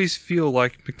 You always feel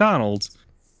like McDonald's,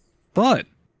 but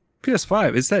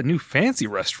PS5 is that new fancy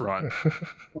restaurant.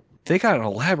 They got an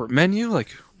elaborate menu.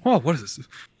 Like, whoa, what is this?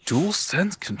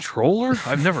 DualSense controller?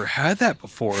 I've never had that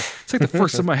before. It's like the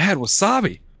first time I had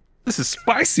wasabi. This is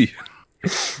spicy.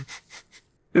 This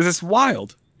is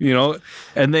wild.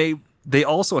 And they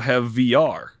also have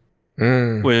VR,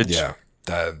 which yeah,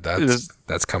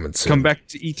 that's coming soon. Come back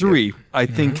to E3. Yeah. I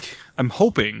think I'm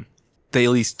hoping they at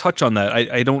least touch on that.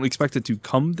 I don't expect it to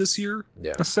come this year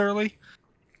necessarily,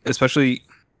 especially.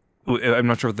 I'm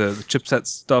not sure if the chipset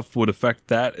stuff would affect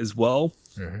that as well.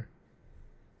 Mm-hmm.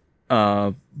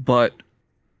 But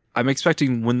I'm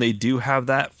expecting when they do have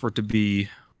that for it to be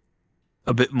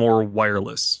a bit more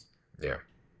wireless. Yeah.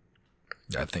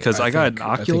 Because I got an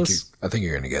Oculus. I think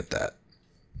you're gonna get that,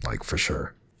 like for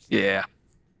sure. Yeah,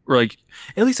 or like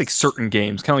at least like certain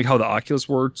games, kind of like how the Oculus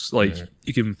works. Like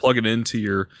you can plug it into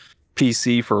your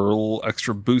PC for a little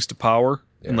extra boost of power,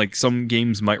 and like some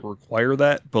games might require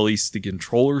that, but at least the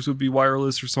controllers would be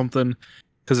wireless or something.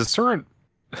 Because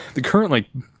the current like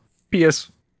PS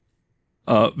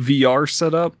VR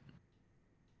setup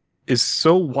is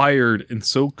so wired and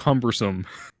so cumbersome,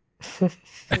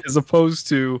 as opposed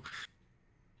to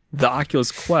the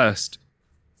Oculus Quest,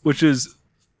 which is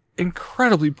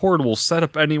incredibly portable, set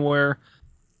up anywhere,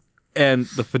 and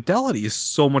the fidelity is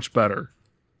so much better.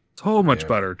 So much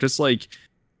better. Just like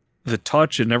the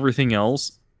touch and everything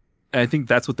else. And I think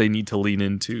that's what they need to lean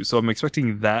into. So I'm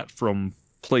expecting that from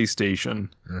PlayStation.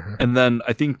 Mm-hmm. And then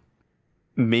I think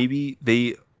maybe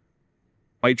they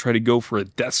might try to go for a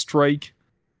Death Strike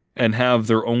and have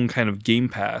their own kind of Game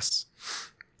Pass.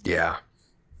 Yeah.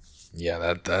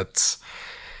 Yeah,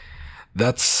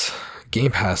 that's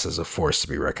Game Pass is a force to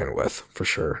be reckoned with, for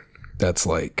sure. That's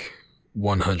like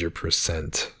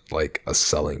 100% like a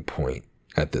selling point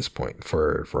at this point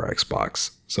for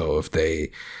Xbox. So if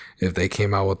they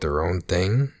came out with their own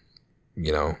thing,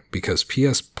 because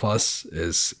PS Plus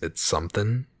it's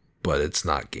something, but it's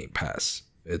not Game Pass.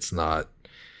 It's not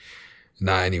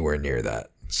anywhere near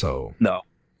that. So no.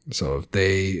 So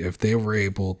if they were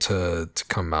able to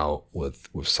come out with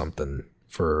something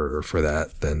for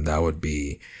that, then that would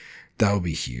be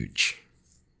huge.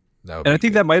 And I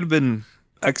think that might have been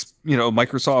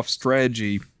Microsoft's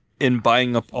strategy in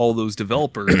buying up all those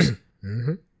developers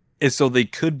mm-hmm. is so they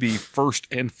could be first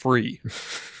and free.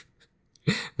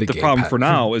 The Game problem Pass. for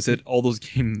now is that all those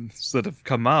games that have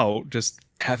come out just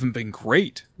haven't been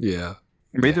great. Yeah.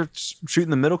 Maybe they're shooting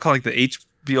the middle, kind of like the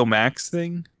HBO Max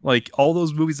thing. Like all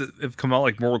those movies that have come out,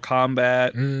 like Mortal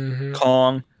Kombat, Mm-hmm.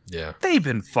 Kong, Yeah. they've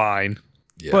been fine.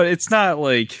 Yeah. But it's not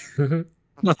like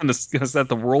nothing to set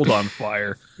the world on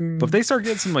fire. But if they start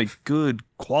getting some like good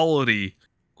quality,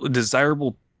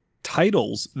 desirable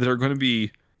titles that are going to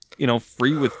be,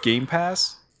 free with Game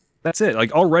Pass, that's it.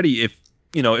 Like already, if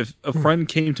a friend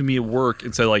came to me at work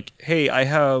and said like, "Hey, I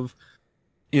have,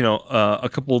 a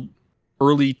couple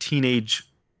early teenage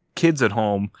kids at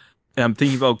home, and I'm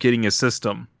thinking about getting a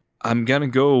system," I'm gonna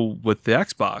go with the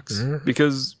Xbox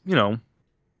because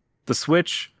the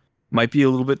Switch might be a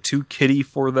little bit too kiddie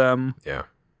for them. Yeah.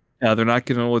 They're not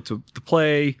gonna know what to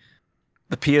play.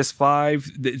 The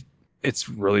PS5, it's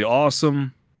really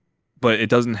awesome, but it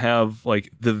doesn't have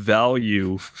like the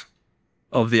value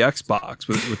of the Xbox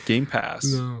with Game Pass.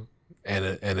 No. And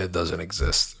it doesn't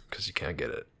exist because you can't get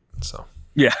it. So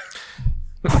Yeah.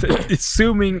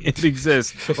 Assuming it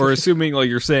exists, or assuming like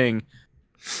you're saying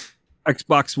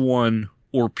Xbox One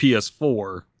or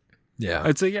PS4, yeah.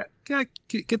 I'd say yeah, get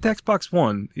the Xbox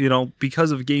One,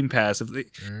 because of Game Pass. If they're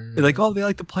like, oh, they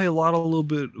like to play a little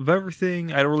bit of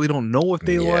everything, I really don't know what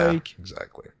they like,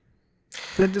 exactly.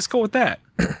 then just go with that.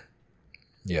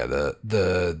 Yeah,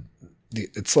 the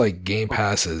it's like Game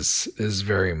Pass is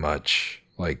very much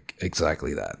like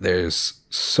exactly that. There's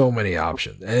so many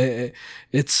options.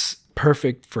 It's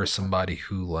perfect for somebody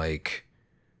who like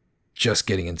just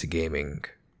getting into gaming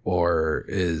or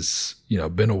is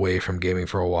been away from gaming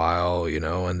for a while,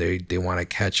 and they want to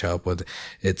catch up with.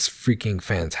 It's freaking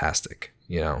fantastic,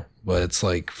 but it's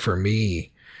like for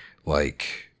me,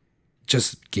 like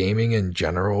just gaming in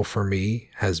general for me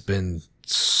has been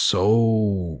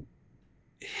so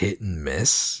hit and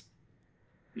miss.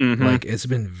 Like it's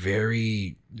been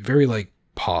very, very like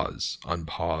pause,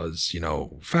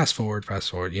 unpause, fast forward,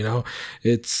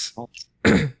 it's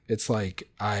it's like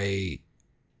I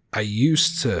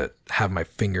used to have my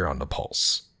finger on the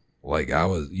pulse. Like I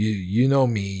was, you know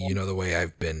me, the way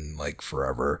I've been like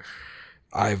forever.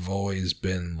 I've always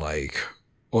been like,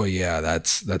 oh yeah,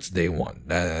 that's day one.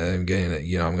 I'm getting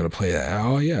it. I'm gonna play that.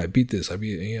 Oh yeah, I beat this.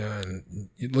 And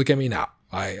look at me now.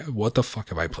 What the fuck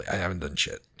have I played? I haven't done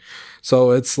shit.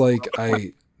 So it's like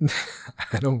I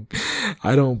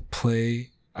don't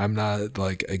play. I'm not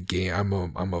like a game.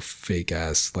 I'm a fake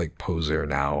ass like poser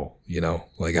now.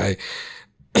 Like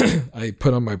I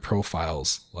put on my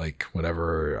profiles like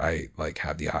whenever I like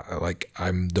have the like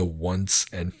I'm the once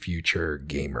and future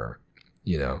gamer.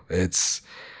 It's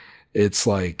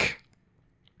like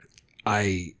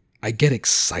I get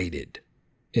excited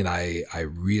and I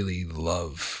really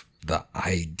love the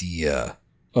idea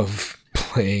of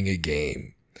playing a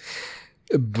game,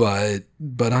 but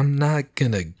I'm not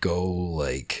gonna go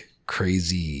like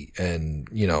crazy and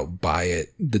buy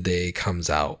it the day it comes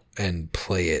out and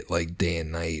play it like day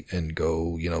and night and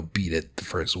go beat it the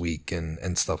first week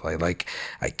and stuff like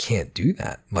I can't do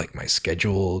that. Like my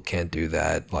schedule can't do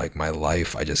that. Like my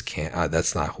life, I just can't.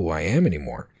 That's not who I am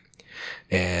anymore,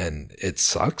 and it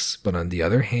sucks. But on the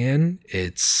other hand,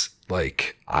 it's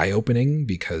like eye-opening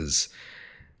because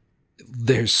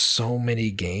there's so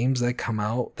many games that come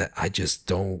out that I just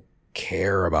don't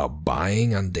care about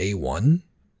buying on day one.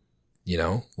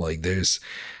 Like there's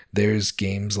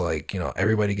games like,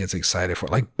 everybody gets excited for,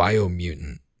 like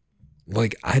Biomutant.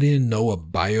 Like I didn't know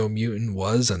what Biomutant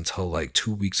was until like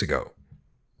 2 weeks ago.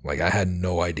 Like I had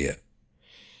no idea.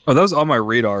 Oh, that was on my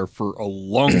radar for a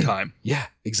long time. Yeah,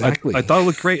 exactly. I thought it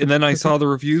looked great, and then I saw the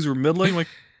reviews were middling. Like,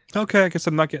 okay, I guess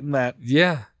I'm not getting that.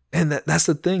 Yeah. And that's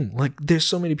the thing. Like, there's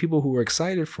so many people who were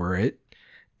excited for it,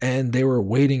 and they were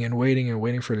waiting and waiting and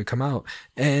waiting for it to come out.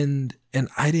 And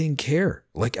I didn't care.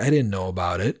 Like, I didn't know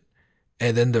about it.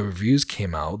 And then the reviews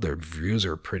came out. The reviews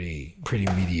are pretty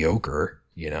mediocre.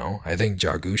 I think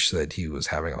Jagush said he was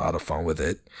having a lot of fun with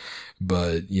it,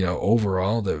 but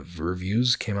overall the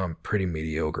reviews came out pretty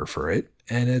mediocre for it.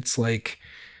 And it's like,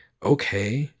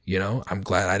 okay, I'm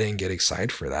glad I didn't get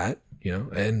excited for that.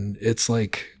 And it's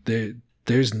like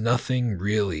there's nothing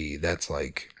really that's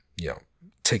like,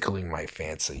 tickling my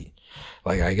fancy.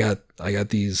 Like I got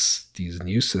these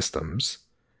new systems,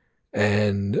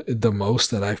 and the most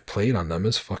that I've played on them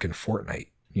is fucking Fortnite.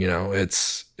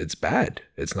 It's bad.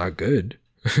 It's not good.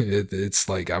 It's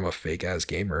like I'm a fake ass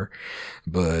gamer,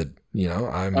 but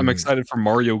I'm excited for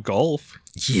Mario Golf.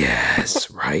 Yes,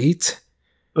 right?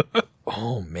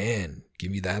 Oh man,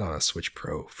 give me that on a Switch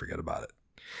Pro. Forget about it.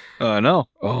 No.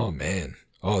 Oh man.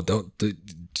 Oh, don't.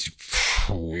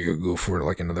 we could go for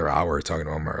like another hour talking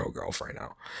about Mario Golf right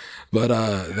now, but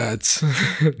that's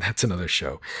that's another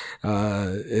show.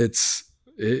 It's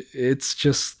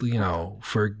just, you know,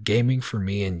 for gaming for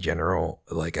me in general,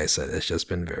 like I said, it's just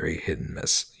been very hit and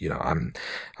miss. You know,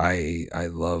 I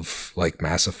love like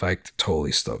Mass Effect,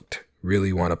 totally stoked.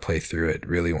 Really want to play through it,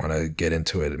 really want to get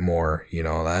into it more, you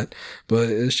know, that. But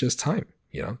it's just time.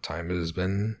 You know, time has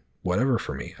been whatever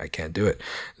for me. I can't do it.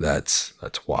 That's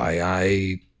why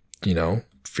I, you know,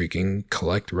 freaking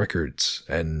collect records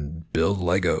and build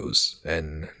Legos.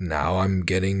 And now I'm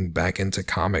getting back into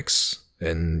comics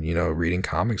and, you know, reading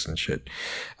comics and shit.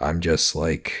 I'm just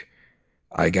like,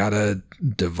 I gotta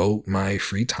devote my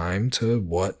free time to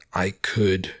what I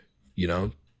could, you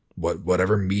know,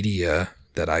 whatever media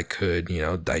that I could, you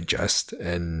know, digest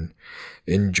and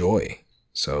enjoy.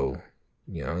 So,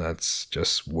 you know, that's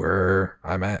just where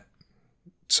I'm at.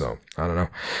 So I don't know.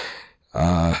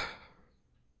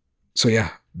 So yeah,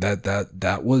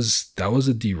 that was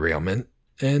a derailment,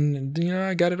 and you know,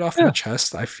 I got it off my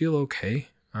chest. I feel okay.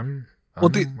 I'm all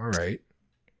right.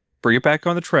 Bring it back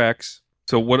on the tracks.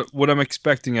 So what I'm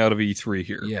expecting out of E3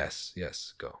 here? Yes,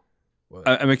 go.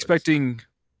 I'm expecting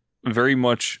very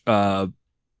much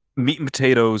meat and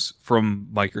potatoes from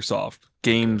Microsoft.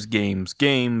 Games.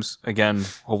 Again,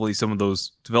 hopefully some of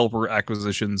those developer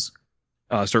acquisitions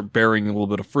start bearing a little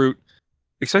bit of fruit.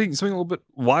 Expecting something a little bit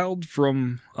wild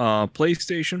from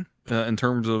PlayStation in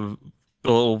terms of a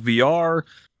little VR,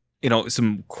 you know,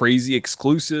 some crazy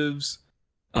exclusives,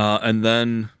 and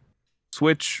then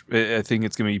Switch. I think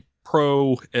it's going to be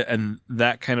Pro and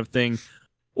that kind of thing.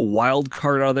 A wild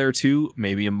card out of there too.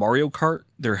 Maybe a Mario Kart.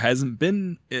 There hasn't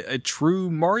been a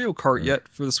true Mario Kart yet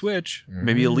for the Switch.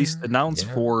 Maybe at least announced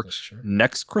for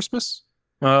next Christmas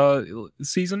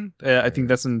season. I think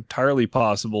that's entirely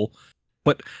possible.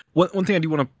 But one thing I do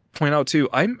want to point out too,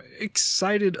 I'm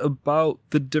excited about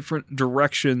the different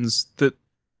directions that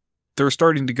they're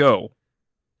starting to go.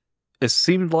 It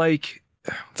seemed like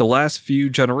the last few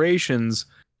generations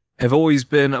have always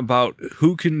been about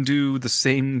who can do the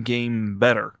same game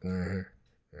better.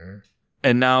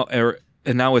 And now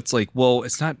it's like, well,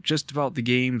 it's not just about the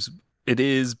games. It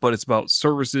is, but it's about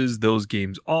services those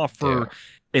games offer. Yeah.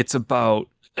 It's about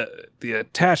the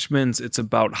attachments. It's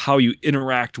about how you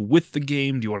interact with the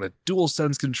game. Do you want a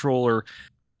DualSense controller?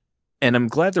 And I'm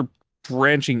glad they're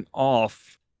branching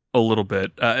off a little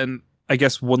bit. And I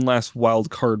guess one last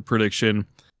wild card prediction.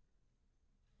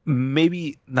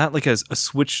 Maybe not like a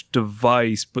Switch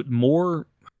device, but more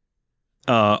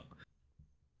off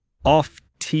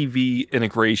TV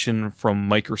integration from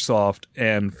Microsoft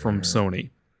and from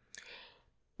Sony.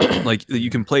 Like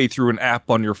you can play through an app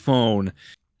on your phone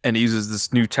and it uses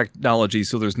this new technology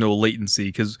so there's no latency,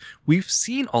 because we've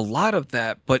seen a lot of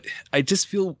that, but I just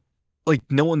feel like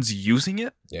no one's using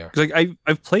it. Yeah. Like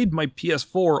I've played my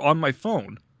PS4 on my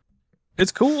phone.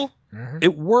 It's cool.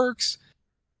 It works,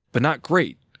 but not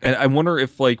great. And I wonder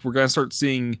if like we're gonna start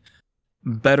seeing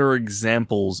better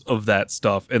examples of that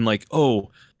stuff, and like,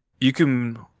 oh, you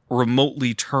can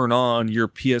remotely turn on your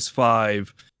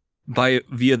PS5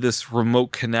 via this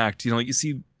remote connect. You know, you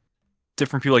see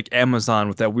different people like Amazon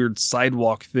with that weird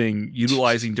sidewalk thing,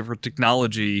 utilizing different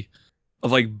technology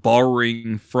of like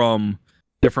borrowing from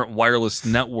different wireless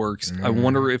networks. I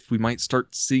wonder if we might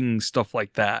start seeing stuff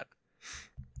like that.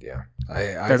 Yeah,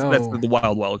 that's the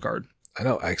wild card. I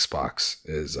know Xbox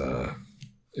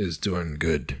is doing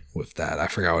good with that. I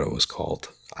forgot what it was called.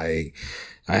 I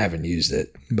haven't used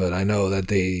it, but I know that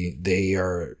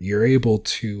you're able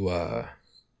to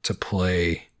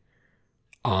play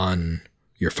on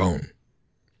your phone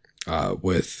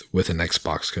with an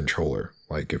Xbox controller.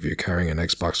 Like if you're carrying an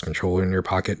Xbox controller in your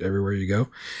pocket everywhere you go,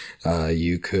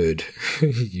 you could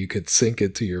sync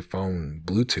it to your phone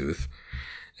Bluetooth.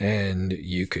 And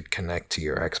you could connect to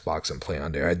your Xbox and play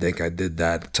on there. I think I did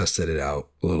that, tested it out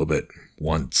a little bit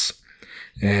once,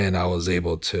 and I was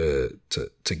able to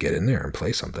get in there and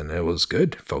play something. It was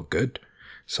good, felt good.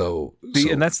 So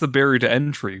and that's the barrier to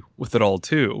entry with it all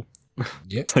too.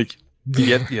 Yeah, like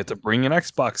you have to bring an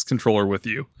Xbox controller with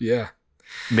you. Yeah,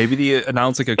 maybe they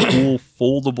announce like a cool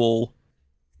foldable,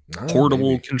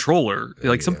 portable controller,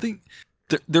 like something.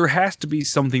 There has to be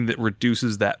something that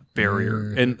reduces that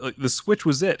barrier, and like, the Switch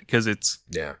was it, because it's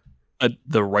the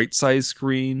right size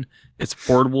screen. It's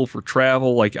portable for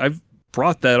travel. Like I've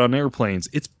brought that on airplanes.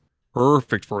 It's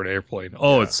perfect for an airplane.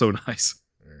 Oh, it's so nice.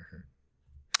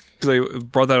 Because I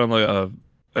brought that on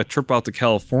a trip out to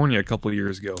California a couple of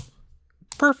years ago.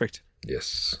 Perfect.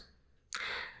 Yes,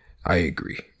 I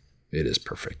agree. It is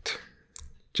perfect.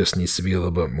 Just needs to be a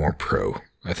little bit more pro.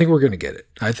 I think we're going to get it.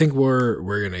 I think we're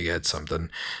going to get something.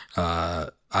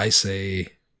 I say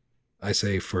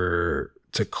for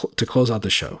to close out the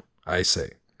show, I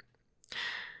say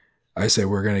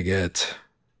we're gonna get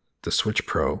the Switch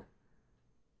Pro,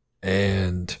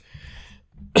 and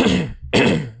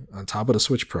on top of the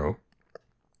Switch Pro,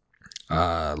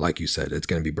 like you said, it's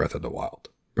gonna be Breath of the Wild.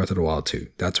 Breath of the Wild 2.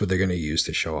 That's what they're gonna use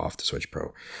to show off the Switch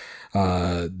Pro.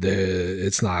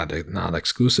 It's not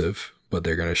exclusive, but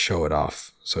they're gonna show it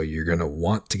off. So you're gonna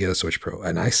want to get a Switch Pro.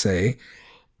 And I say,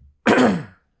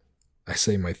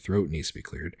 my throat needs to be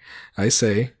cleared. I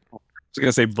say, I was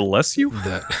gonna say bless you.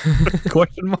 that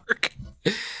Question mark.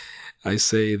 I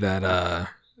say that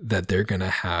that they're gonna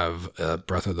have a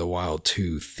Breath of the Wild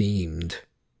 2 themed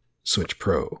Switch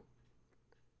Pro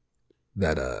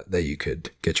that you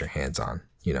could get your hands on.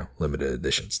 You know, limited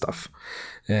edition stuff.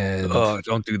 And Oh,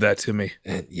 don't do that to me.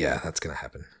 and yeah, that's gonna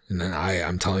happen. And then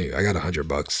I'm telling you, I got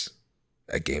 $100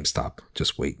 at GameStop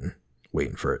just waiting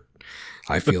for it.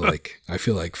 I feel like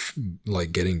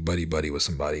getting buddy with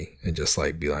somebody and just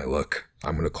like be like, look,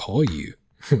 I'm gonna call you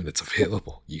when it's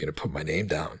available. You're gonna put my name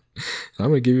down. And I'm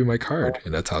gonna give you my card,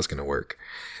 and that's how it's gonna work.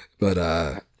 But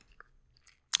all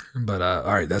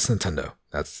right, that's Nintendo.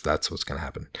 That's what's gonna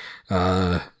happen.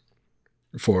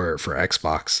 For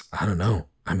Xbox, I don't know.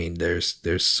 I mean,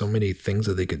 there's so many things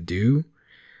that they could do,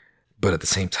 but at the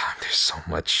same time, there's so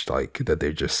much like that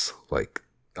they're just like,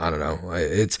 I don't know.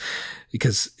 It's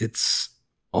because it's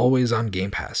always on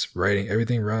Game Pass, right?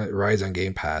 Everything rides on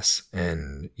Game Pass,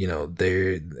 and you know,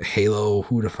 they're Halo.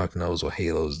 Who the fuck knows what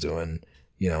Halo's doing?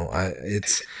 You know,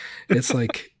 it's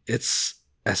like it's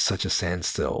at such a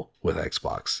standstill with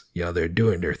Xbox. You know, they're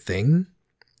doing their thing,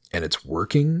 and it's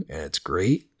working, and it's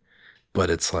great. But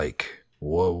it's like,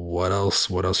 what else?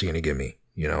 What else are you gonna give me?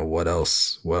 You know, what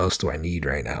else do I need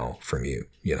right now from you?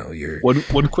 You know, you're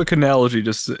One quick analogy,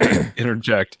 just to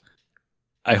interject.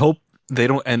 I hope they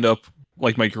don't end up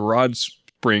like my garage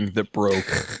spring that broke,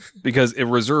 because it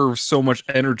reserves so much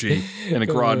energy in a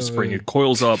garage spring. It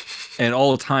coils up, and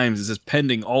all the times it's just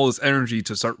pending all this energy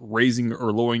to start raising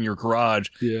or lowering your garage,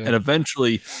 yeah. and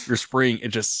eventually your spring, it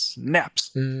just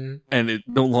snaps and it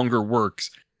no longer works.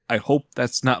 I hope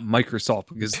that's not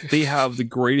Microsoft, because they have the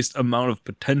greatest amount of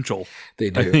potential. They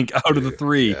do. I think out of the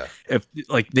three, Yeah. if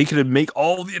like they could make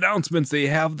all the announcements, they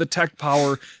have the tech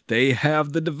power, they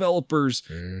have the developers.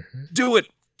 Do it,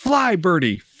 fly,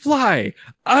 birdie, fly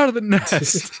out of the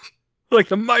nest like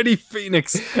the mighty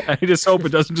phoenix. I just hope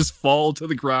it doesn't just fall to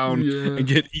the ground and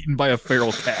get eaten by a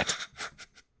feral cat.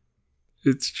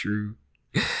 It's true.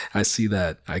 I see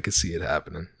that. I could see it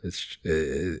happening. It's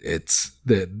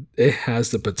that it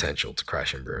has the potential to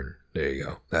crash and burn. There you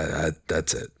go.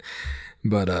 That's it.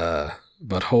 But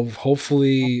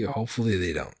hopefully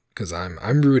they don't, because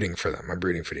I'm rooting for them. I'm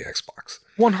rooting for the Xbox.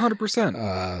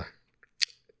 100%.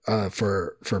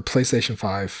 For PlayStation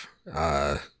 5,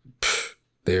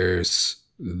 there's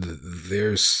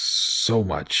so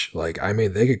much. Like, I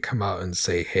mean, they could come out and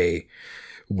say, hey,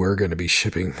 we're going to be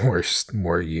shipping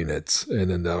more units,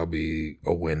 and then that'll be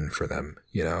a win for them.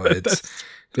 You know, that's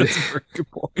a very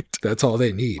good point. That's all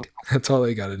they need. That's all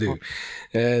they got to do.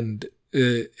 And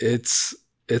it's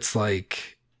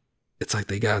like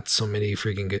they got so many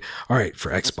freaking good. All right,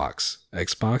 for Xbox,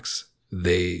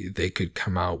 they could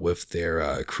come out with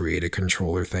their creative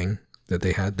controller thing that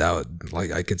they had. That would,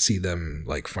 like, I could see them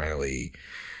like finally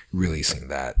releasing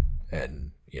that,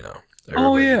 and you know.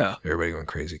 Everybody going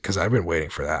crazy, because I've been waiting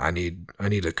for that. I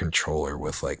need a controller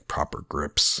with like proper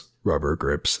grips, rubber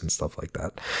grips and stuff like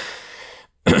that.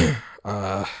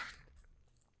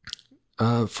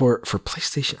 For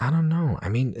PlayStation, I don't know. I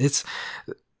mean, it's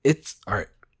all right.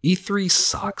 E3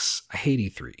 sucks. I hate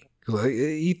E3. Like,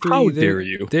 E3, how dare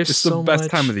you? There's it's so the best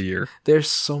much, time of the year. There's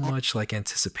so much like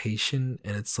anticipation,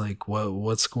 and it's like,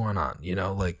 what's going on? You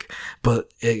know, like,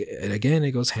 but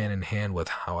it goes hand in hand with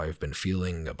how I've been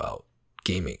feeling about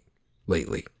gaming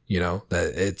lately. You know,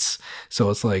 that it's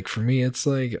like, for me, it's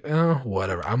like, oh,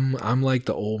 whatever. I'm like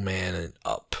the old man and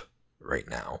up right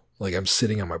now. Like, I'm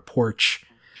sitting on my porch,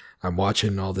 I'm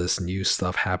watching all this new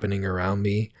stuff happening around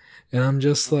me, and I'm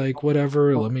just like,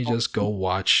 whatever, let me just go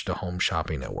watch the Home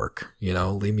Shopping Network, you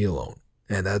know, leave me alone.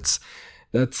 And that's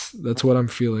what I'm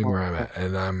feeling where I'm at.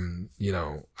 And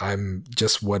I'm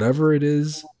just, whatever it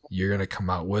is you're going to come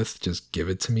out with, just give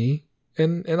it to me,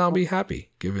 and I'll be happy.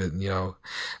 Give it, you know,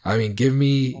 I mean, give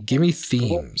me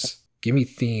themes. Give me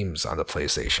themes on the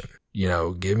PlayStation. You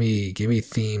know, give me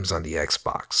themes on the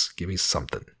Xbox. Give me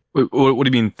something. Wait, what do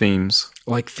you mean themes?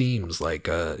 Like themes, like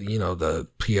you know, the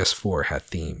PS4 had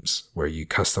themes where you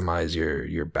customize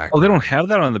your background. Oh, they don't have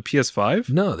that on the PS5?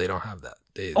 No, they don't have that.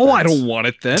 I don't want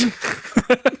it then.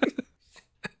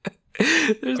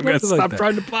 There's I'm gonna nothing like stop that.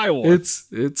 trying to buy one.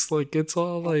 It's like it's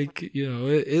all like, you know,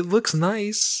 it looks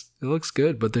nice, it looks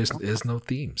good, but there's no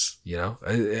themes. You know,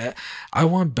 I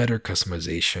want better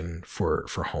customization for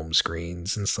home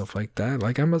screens and stuff like that.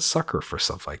 Like I'm a sucker for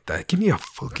stuff like that. Give me a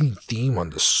fucking theme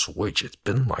on the Switch. It's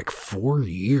been like 4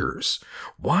 years.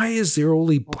 Why is there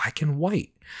only black and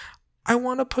white? I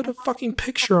want to put a fucking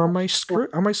picture on my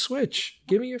script on my Switch.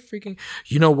 Give me a freaking.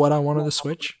 You know what I want on the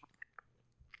Switch?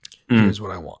 Here's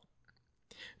what I want.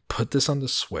 Put this on the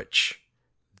Switch.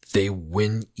 They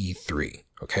win E3.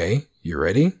 Okay, you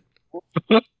ready?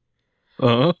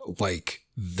 Like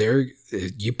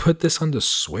you put this on the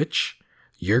Switch,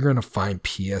 you're gonna find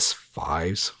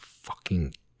PS5s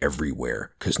fucking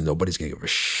everywhere because nobody's gonna give a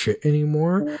shit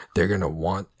anymore. They're gonna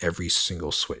want every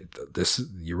single Switch.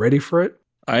 You ready for it?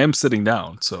 I am sitting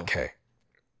down, so Okay.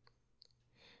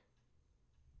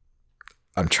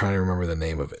 I'm trying to remember the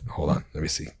name of it. Hold on, let me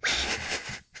see.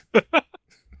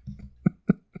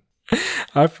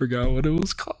 I forgot what it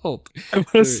was called. I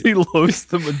want to see Lois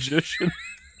the Magician.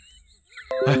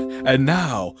 And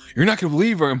now, you're not going to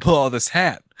believe where I'm going to pull out this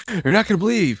hat. You're not going to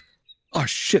believe. Oh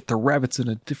shit, the rabbit's in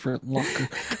a different locker.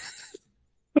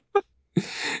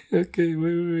 Okay,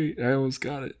 wait. I almost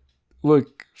got it.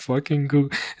 Look, fucking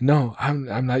Google. No, I'm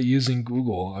not using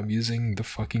Google. I'm using the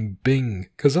fucking Bing.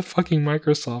 Because of fucking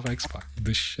Microsoft Xbox.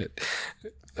 This shit.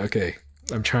 Okay,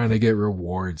 I'm trying to get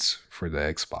rewards for the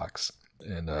Xbox.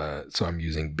 And so I'm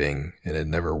using Bing, and it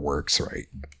never works right.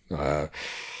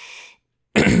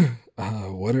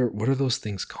 What are those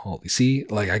things called? You see,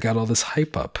 like I got all this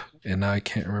hype up, and now I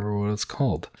can't remember what it's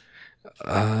called.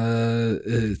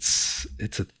 It's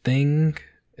a thing.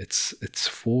 It's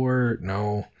for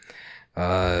no.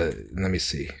 Let me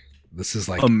see. This is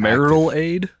like a marital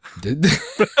aid. Did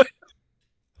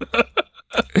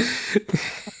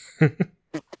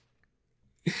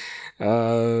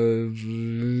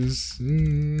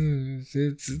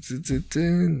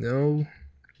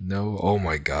no. Oh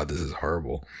my god, this is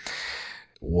horrible.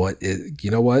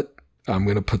 You know what? I'm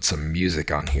gonna put some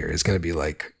music on here. It's gonna be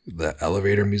like the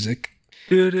elevator music.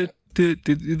 The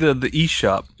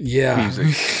eShop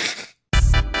music.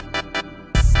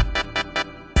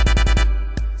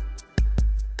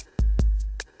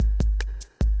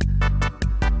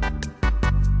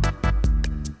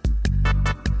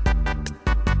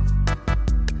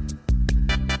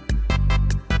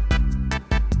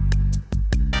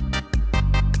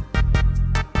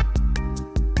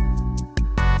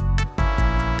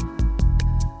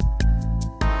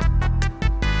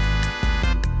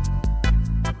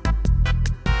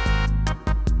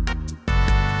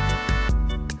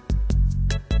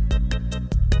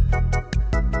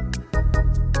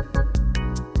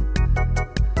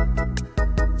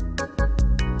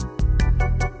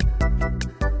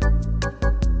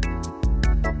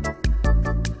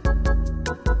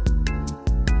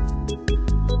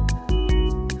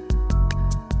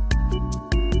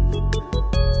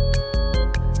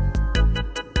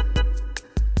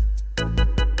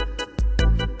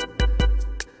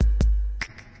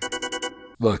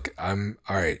 Look, I'm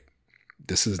all right.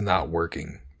 This is not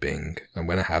working, Bing.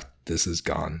 This is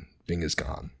gone. Bing is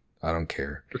gone. I don't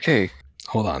care. Okay.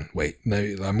 Hold on. Wait. No,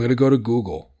 I'm gonna go to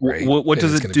Google. Right. What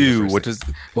does it do? What does?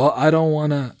 Well, I don't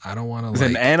wanna. Is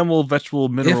an animal, vegetable,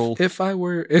 mineral? If I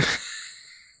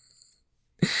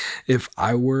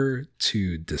were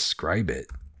to describe it,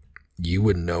 you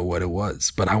would know what it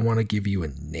was. But I want to give you a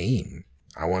name.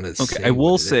 I want to. Okay. I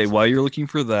will say while you're looking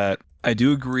for that, I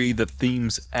do agree that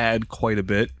themes add quite a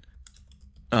bit,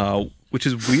 which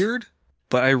is weird,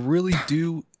 but I really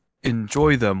do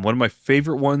enjoy them. One of my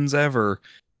favorite ones ever,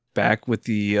 back with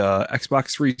the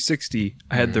Xbox 360,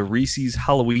 I had the Reese's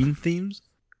Halloween themes.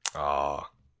 Oh,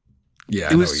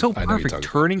 yeah. It was so perfect.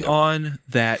 Turning on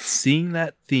that, seeing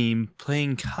that theme,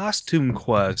 playing Costume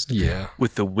Quest,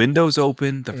 with the windows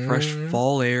open, the fresh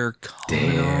fall air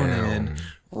coming on in,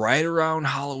 right around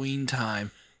Halloween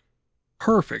time.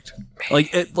 Perfect.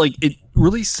 It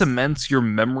really cements your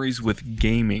memories with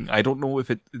gaming. I don't know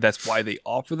if that's why they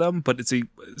offer them, but it's a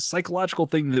psychological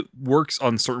thing that works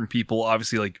on certain people.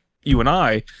 Obviously, like you and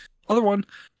I. Other one,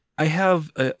 I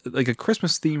have a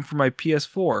Christmas theme for my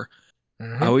PS4.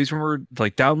 I always remember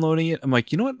like downloading it. I'm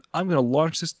like, you know what? I'm gonna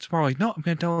launch this tomorrow. Like, no, I'm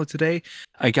gonna download it today.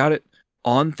 I got it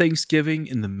on Thanksgiving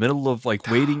in the middle of like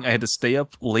waiting. I had to stay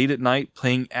up late at night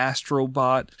playing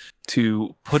Astrobot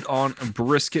to put on a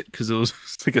brisket because it was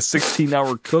like a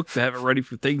 16-hour cook to have it ready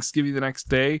for Thanksgiving the next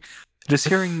day. Just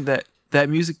hearing that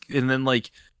music, and then like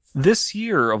this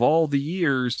year of all the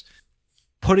years,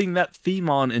 putting that theme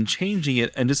on and changing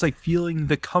it, and just like feeling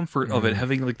the comfort of it,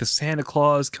 having like the Santa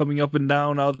Claus coming up and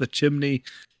down out of the chimney.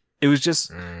 It was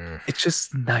just, Mm, it's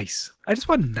just nice. I just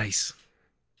want nice.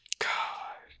 God,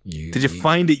 Did you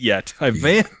find it yet? I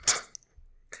vamped.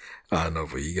 I don't know,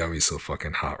 but you got me so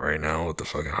fucking hot right now with the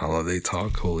fucking holiday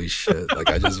talk. Holy shit! Like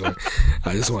I just want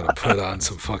to put on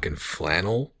some fucking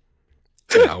flannel,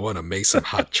 and I want to make some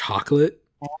hot chocolate.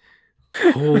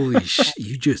 Holy shit!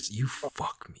 You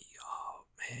fuck me up,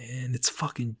 man. It's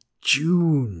fucking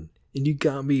June, and you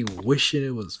got me wishing it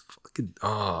was fucking.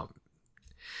 Oh,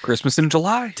 Christmas in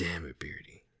July. damn it,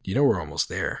 Beardy. You know we're almost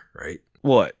there, right?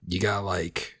 What? You got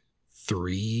like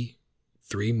three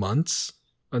months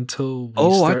until we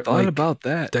Oh, I start, thought like, about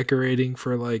that. decorating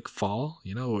for like fall.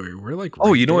 You know, we're like Oh,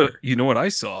 right you know there. what? You know what I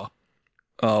saw?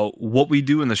 What We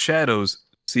Do in the Shadows,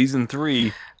 season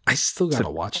 3. I still gotta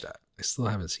watch that. I still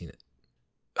haven't seen it.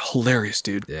 Hilarious,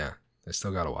 dude. Yeah, I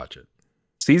still gotta watch it.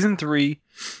 Season 3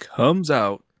 comes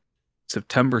out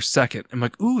September 2nd. I'm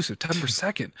like, ooh, September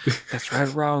 2nd. That's right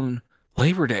around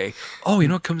Labor Day. Oh, you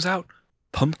know what comes out?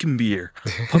 Pumpkin beer,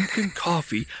 pumpkin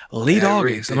coffee, late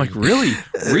August. I'm like, really?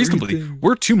 Reasonably, Everything.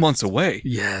 we're 2 months away.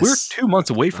 Yes, We're 2 months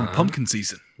away from Uh-huh. pumpkin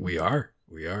season. We are.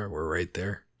 We're right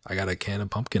there. I got a can of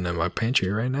pumpkin in my pantry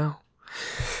right now.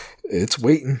 It's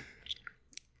waiting.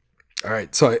 All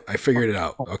right, so I figured it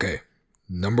out. Okay,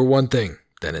 number one thing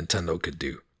that Nintendo could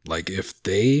do, like if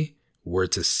they were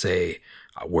to say,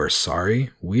 "We're sorry,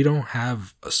 we don't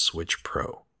have a Switch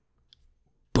Pro,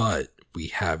 but we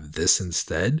have this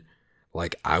instead,"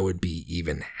 like I would be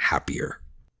even happier.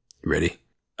 You ready?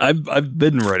 I've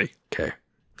been ready. Okay.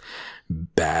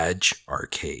 Badge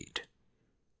Arcade.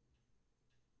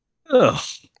 Ugh.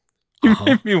 You Uh-huh.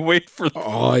 made me wait for that.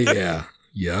 Oh yeah.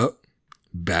 Yep.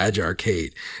 Badge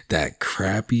Arcade. That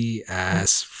crappy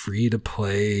ass free to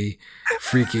play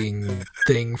freaking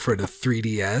thing for the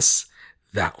 3DS.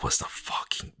 That was the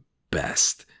fucking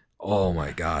best. Oh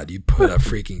my god. You put a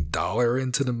freaking dollar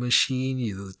into the machine,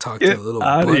 you talk to Get a little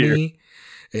outta here. bunny,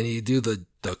 and you do the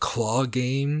claw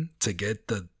game to get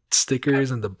the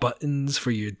stickers and the buttons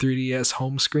for your 3DS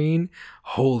home screen.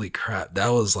 Holy crap. That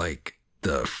was like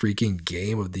the freaking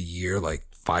game of the year, like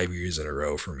 5 years in a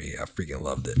row for me. I freaking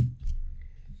loved it.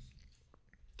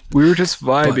 We were just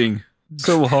vibing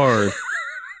so hard.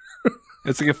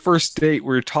 It's like a first date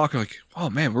where you're talking like, oh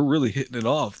man, we're really hitting it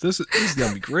off. This is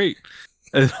gonna be great.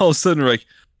 And then all of a sudden we're like,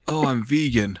 oh, I'm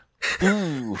vegan.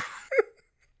 Ooh.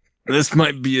 This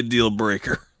might be a deal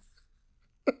breaker.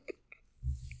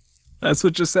 That's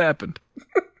what just happened.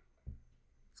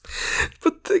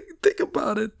 But think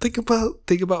about it. Think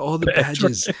about all the Badge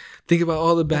badges. Think about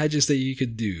all the badges that you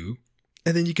could do,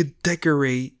 and then you could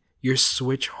decorate your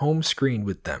Switch home screen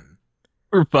with them.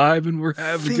 We're vibing, we're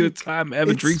having a good Think time,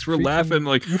 having it's drinks, we're freaking- laughing.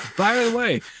 Like, by the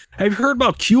way, have you heard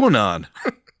about QAnon?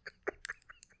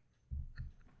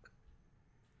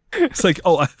 It's like,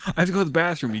 oh, I have to go to the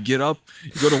bathroom. You get up,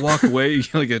 you go to walk away, you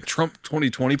get like a Trump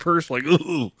 2020 purse, like,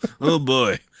 ooh, oh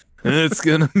boy, it's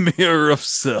gonna be a rough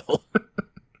sell.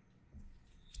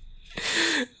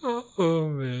 Oh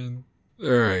man. All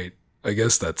right. I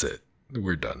guess that's it.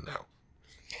 We're done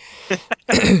now.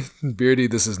 Beardy,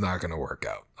 this is not going to work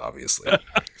out, obviously.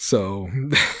 So,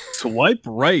 Swipe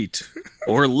right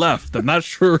or left. I'm not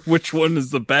sure which one is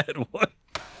the bad one.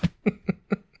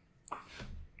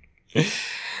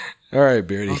 all right,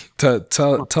 Beardy, tell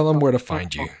them where to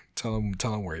find you. Tell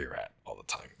them where you're at all the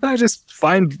time. I just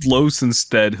find Los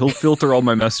instead. He'll filter all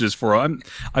my messages for him.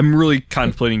 I'm really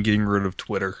contemplating getting rid of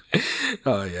Twitter.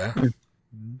 Oh yeah.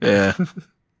 Yeah.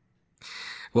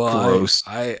 Well, Gross.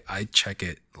 I check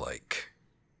it like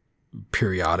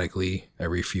periodically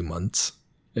every few months,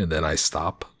 and then I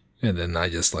stop, and then I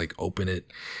just like open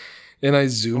it, and I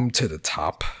zoom to the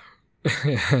top,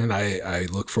 and I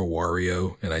look for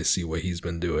Wario, and I see what he's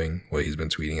been doing, what he's been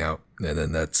tweeting out, and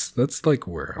then that's like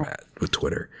where I'm at with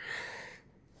Twitter.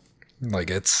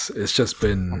 Like it's just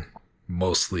been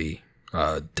mostly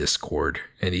Discord,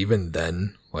 and even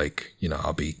then, like, you know,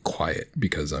 I'll be quiet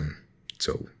because I'm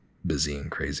so busy and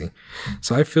crazy.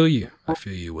 So I feel you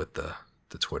with the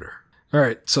Twitter. All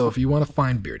right, so if you want to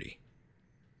find Beardy,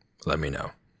 let me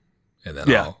know, and then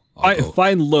Yeah. I'll go.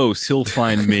 Find Los, he'll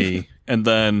find me, and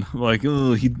then like,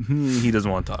 oh, he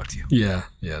doesn't want to talk to you. Yeah,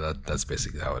 that's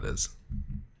basically how it is.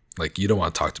 Like, you don't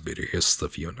want to talk to Beardy, he'll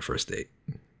stuff you on the first date.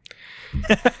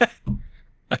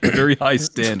 I have very high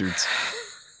standards.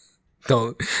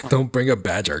 Don't bring up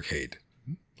Badge Arcade.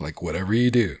 Like, whatever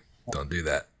you do, don't do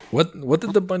that. What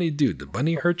did the bunny do? Did the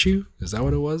bunny hurt you? Is that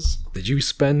what it was? Did you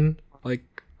spend like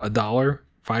 $1,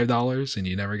 $5, and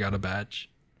you never got a badge?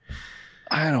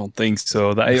 I don't think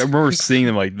so. I remember seeing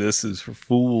them like, this is for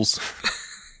fools.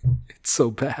 It's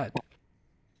so bad.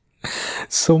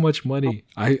 So much money.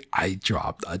 I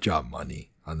dropped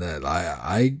money On that,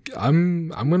 I'm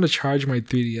gonna charge my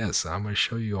 3DS. I'm gonna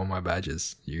show you all my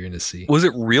badges. You're gonna see. Was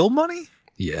it real money?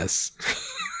 Yes.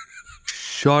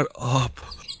 Shut up.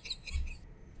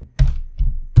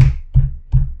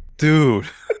 Dude.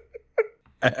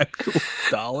 Actual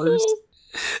dollars?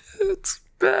 It's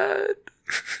bad.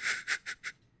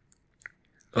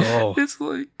 Oh. It's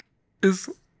like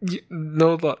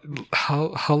no.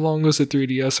 How long was the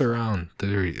 3DS around?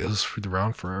 It was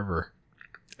around forever,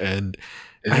 and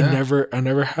Yeah. I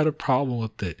never had a problem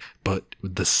with it. But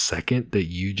with the second that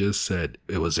you just said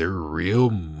it was a real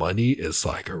money, it's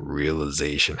like a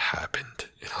realization happened,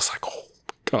 and I was like, oh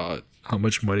my god, how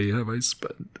much money have I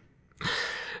spent?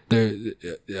 There,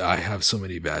 I have so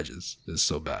many badges. It's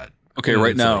so bad. Okay, And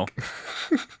right it's now,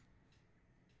 like-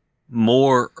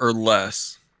 more or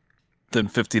less than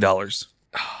 $50.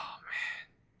 oh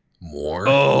man, more.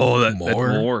 Oh, that's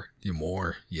more. more.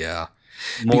 More, yeah.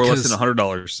 More or less Because- than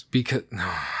 $100. Because no,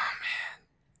 man,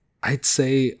 I'd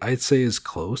say it's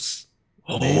close.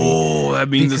 Oh, that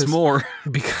means it's Because- more.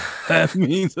 Because That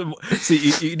means it's more.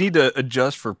 See, you need to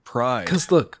adjust for pride.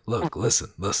 look, listen.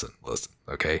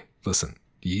 Okay, listen.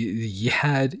 You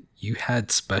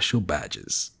had special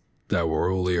badges that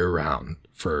were only around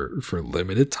for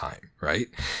limited time, right?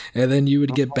 And then you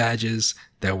would get badges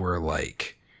that were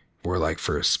like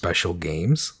for special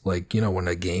games. Like, you know, when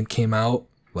a game came out,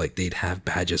 like they'd have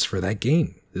badges for that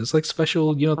game. It was like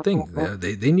special, you know, thing.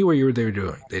 They knew what they were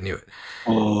doing. They knew it.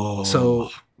 Oh.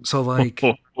 So like,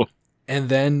 and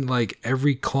then like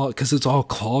every claw, because it's all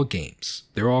claw games.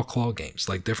 They're all claw games,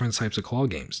 like different types of claw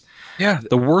games. Yeah,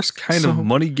 the worst kind of So-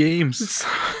 money games.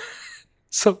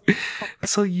 So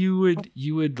you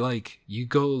would like you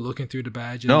go looking through the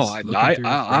badges. No, looking through,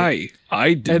 right?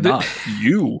 I did And then- not.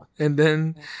 You, and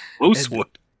then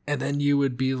Rosewood. and then you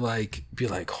would be like,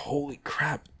 holy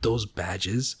crap, those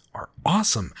badges are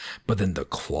awesome. But then the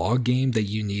claw game that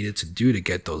you needed to do to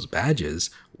get those badges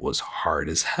was hard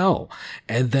as hell.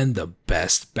 And then the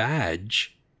best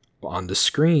badge on the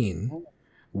screen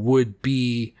would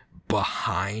be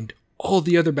behind all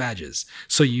the other badges.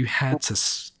 So you had to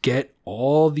get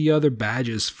all the other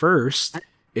badges first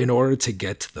in order to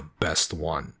get to the best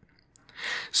one.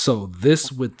 So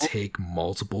this would take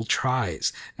multiple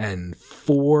tries, and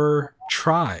four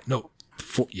tries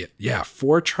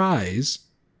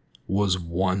was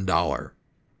 $1.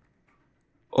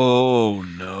 Oh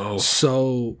no.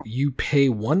 So you pay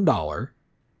 $1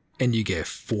 and you get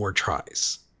 4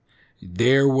 tries.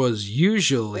 There was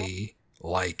usually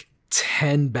like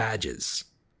 10 badges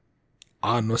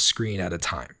on the screen at a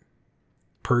time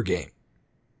per game.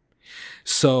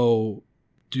 So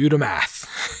do the math.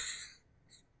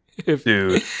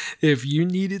 Dude. If you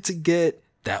needed to get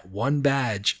that one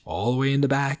badge all the way in the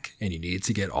back and you needed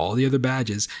to get all the other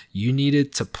badges, you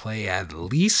needed to play at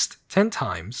least 10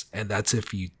 times, and that's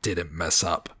if you didn't mess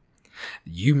up.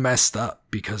 You messed up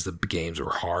because the games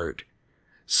were hard.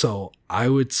 So I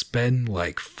would spend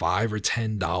like $5 or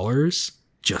 $10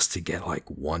 just to get like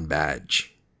one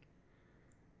badge.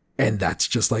 And that's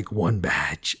just like one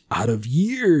badge out of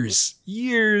years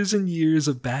and years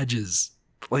of badges.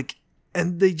 Like,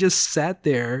 and they just sat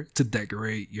there to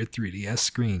decorate your 3DS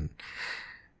screen.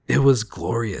 It was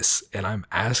glorious, and I'm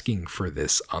asking for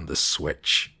this on the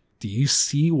Switch. Do you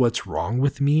see what's wrong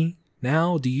with me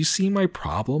now? Do you see my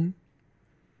problem?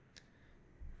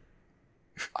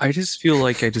 I just feel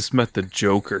like I just met the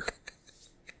Joker.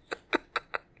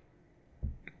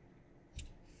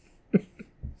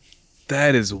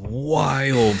 That is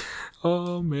wild.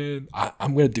 Oh man,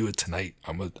 I'm gonna do it tonight.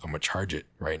 I'm gonna charge it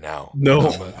right now.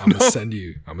 No. I'm gonna send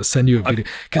you a video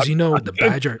because you know the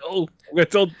Badger. Oh, I'm gonna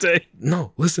tell Day.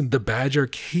 No, listen, the Badge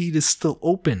Arcade is still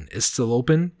open. It's still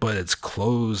open, but it's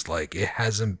closed. Like, it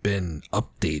hasn't been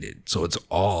updated, so it's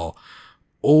all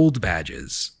old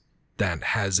badges that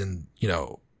hasn't,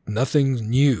 nothing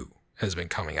new has been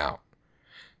coming out.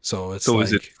 So it's So like,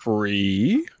 is it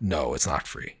free? no, it's not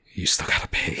free. You still gotta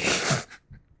pay.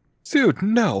 Dude,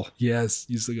 no. Yes,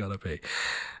 you still gotta pay.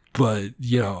 But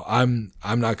I'm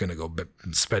not gonna go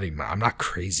spending. I'm not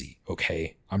crazy,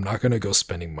 okay? I'm not gonna go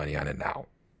spending money on it now.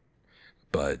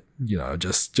 But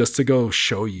just to go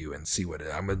show you and see what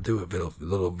I'm gonna do a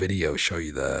little video, show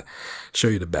you the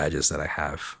badges that I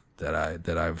have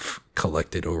that I've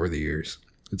collected over the years.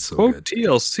 It's so Quote good.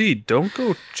 TLC, don't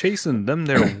go chasing them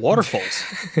there waterfalls.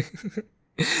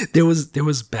 There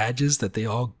was badges that they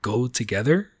all go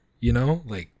together,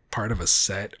 like part of a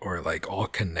set, or like all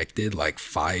connected, like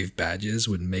 5 badges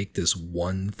would make this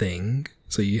one thing.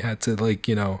 So you had to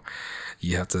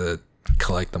you have to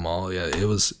collect them all. Yeah, it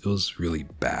was really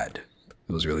bad.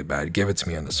 It was really bad. Give it to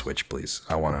me on the Switch, please.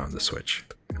 I want it on the Switch.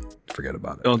 Forget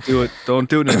about it. Don't do it. Don't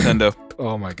do it, Nintendo.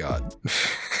 Oh my god.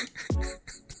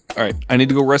 All right, I need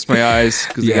to go rest my eyes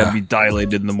because they Yeah. got to be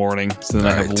dilated in the morning. So then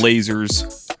I have Alright.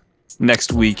 lasers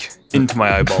next week into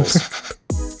my eyeballs.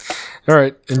 All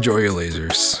right, enjoy your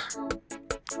lasers.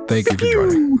 Thank you for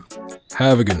joining.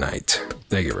 Have a good night.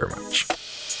 Thank you very much.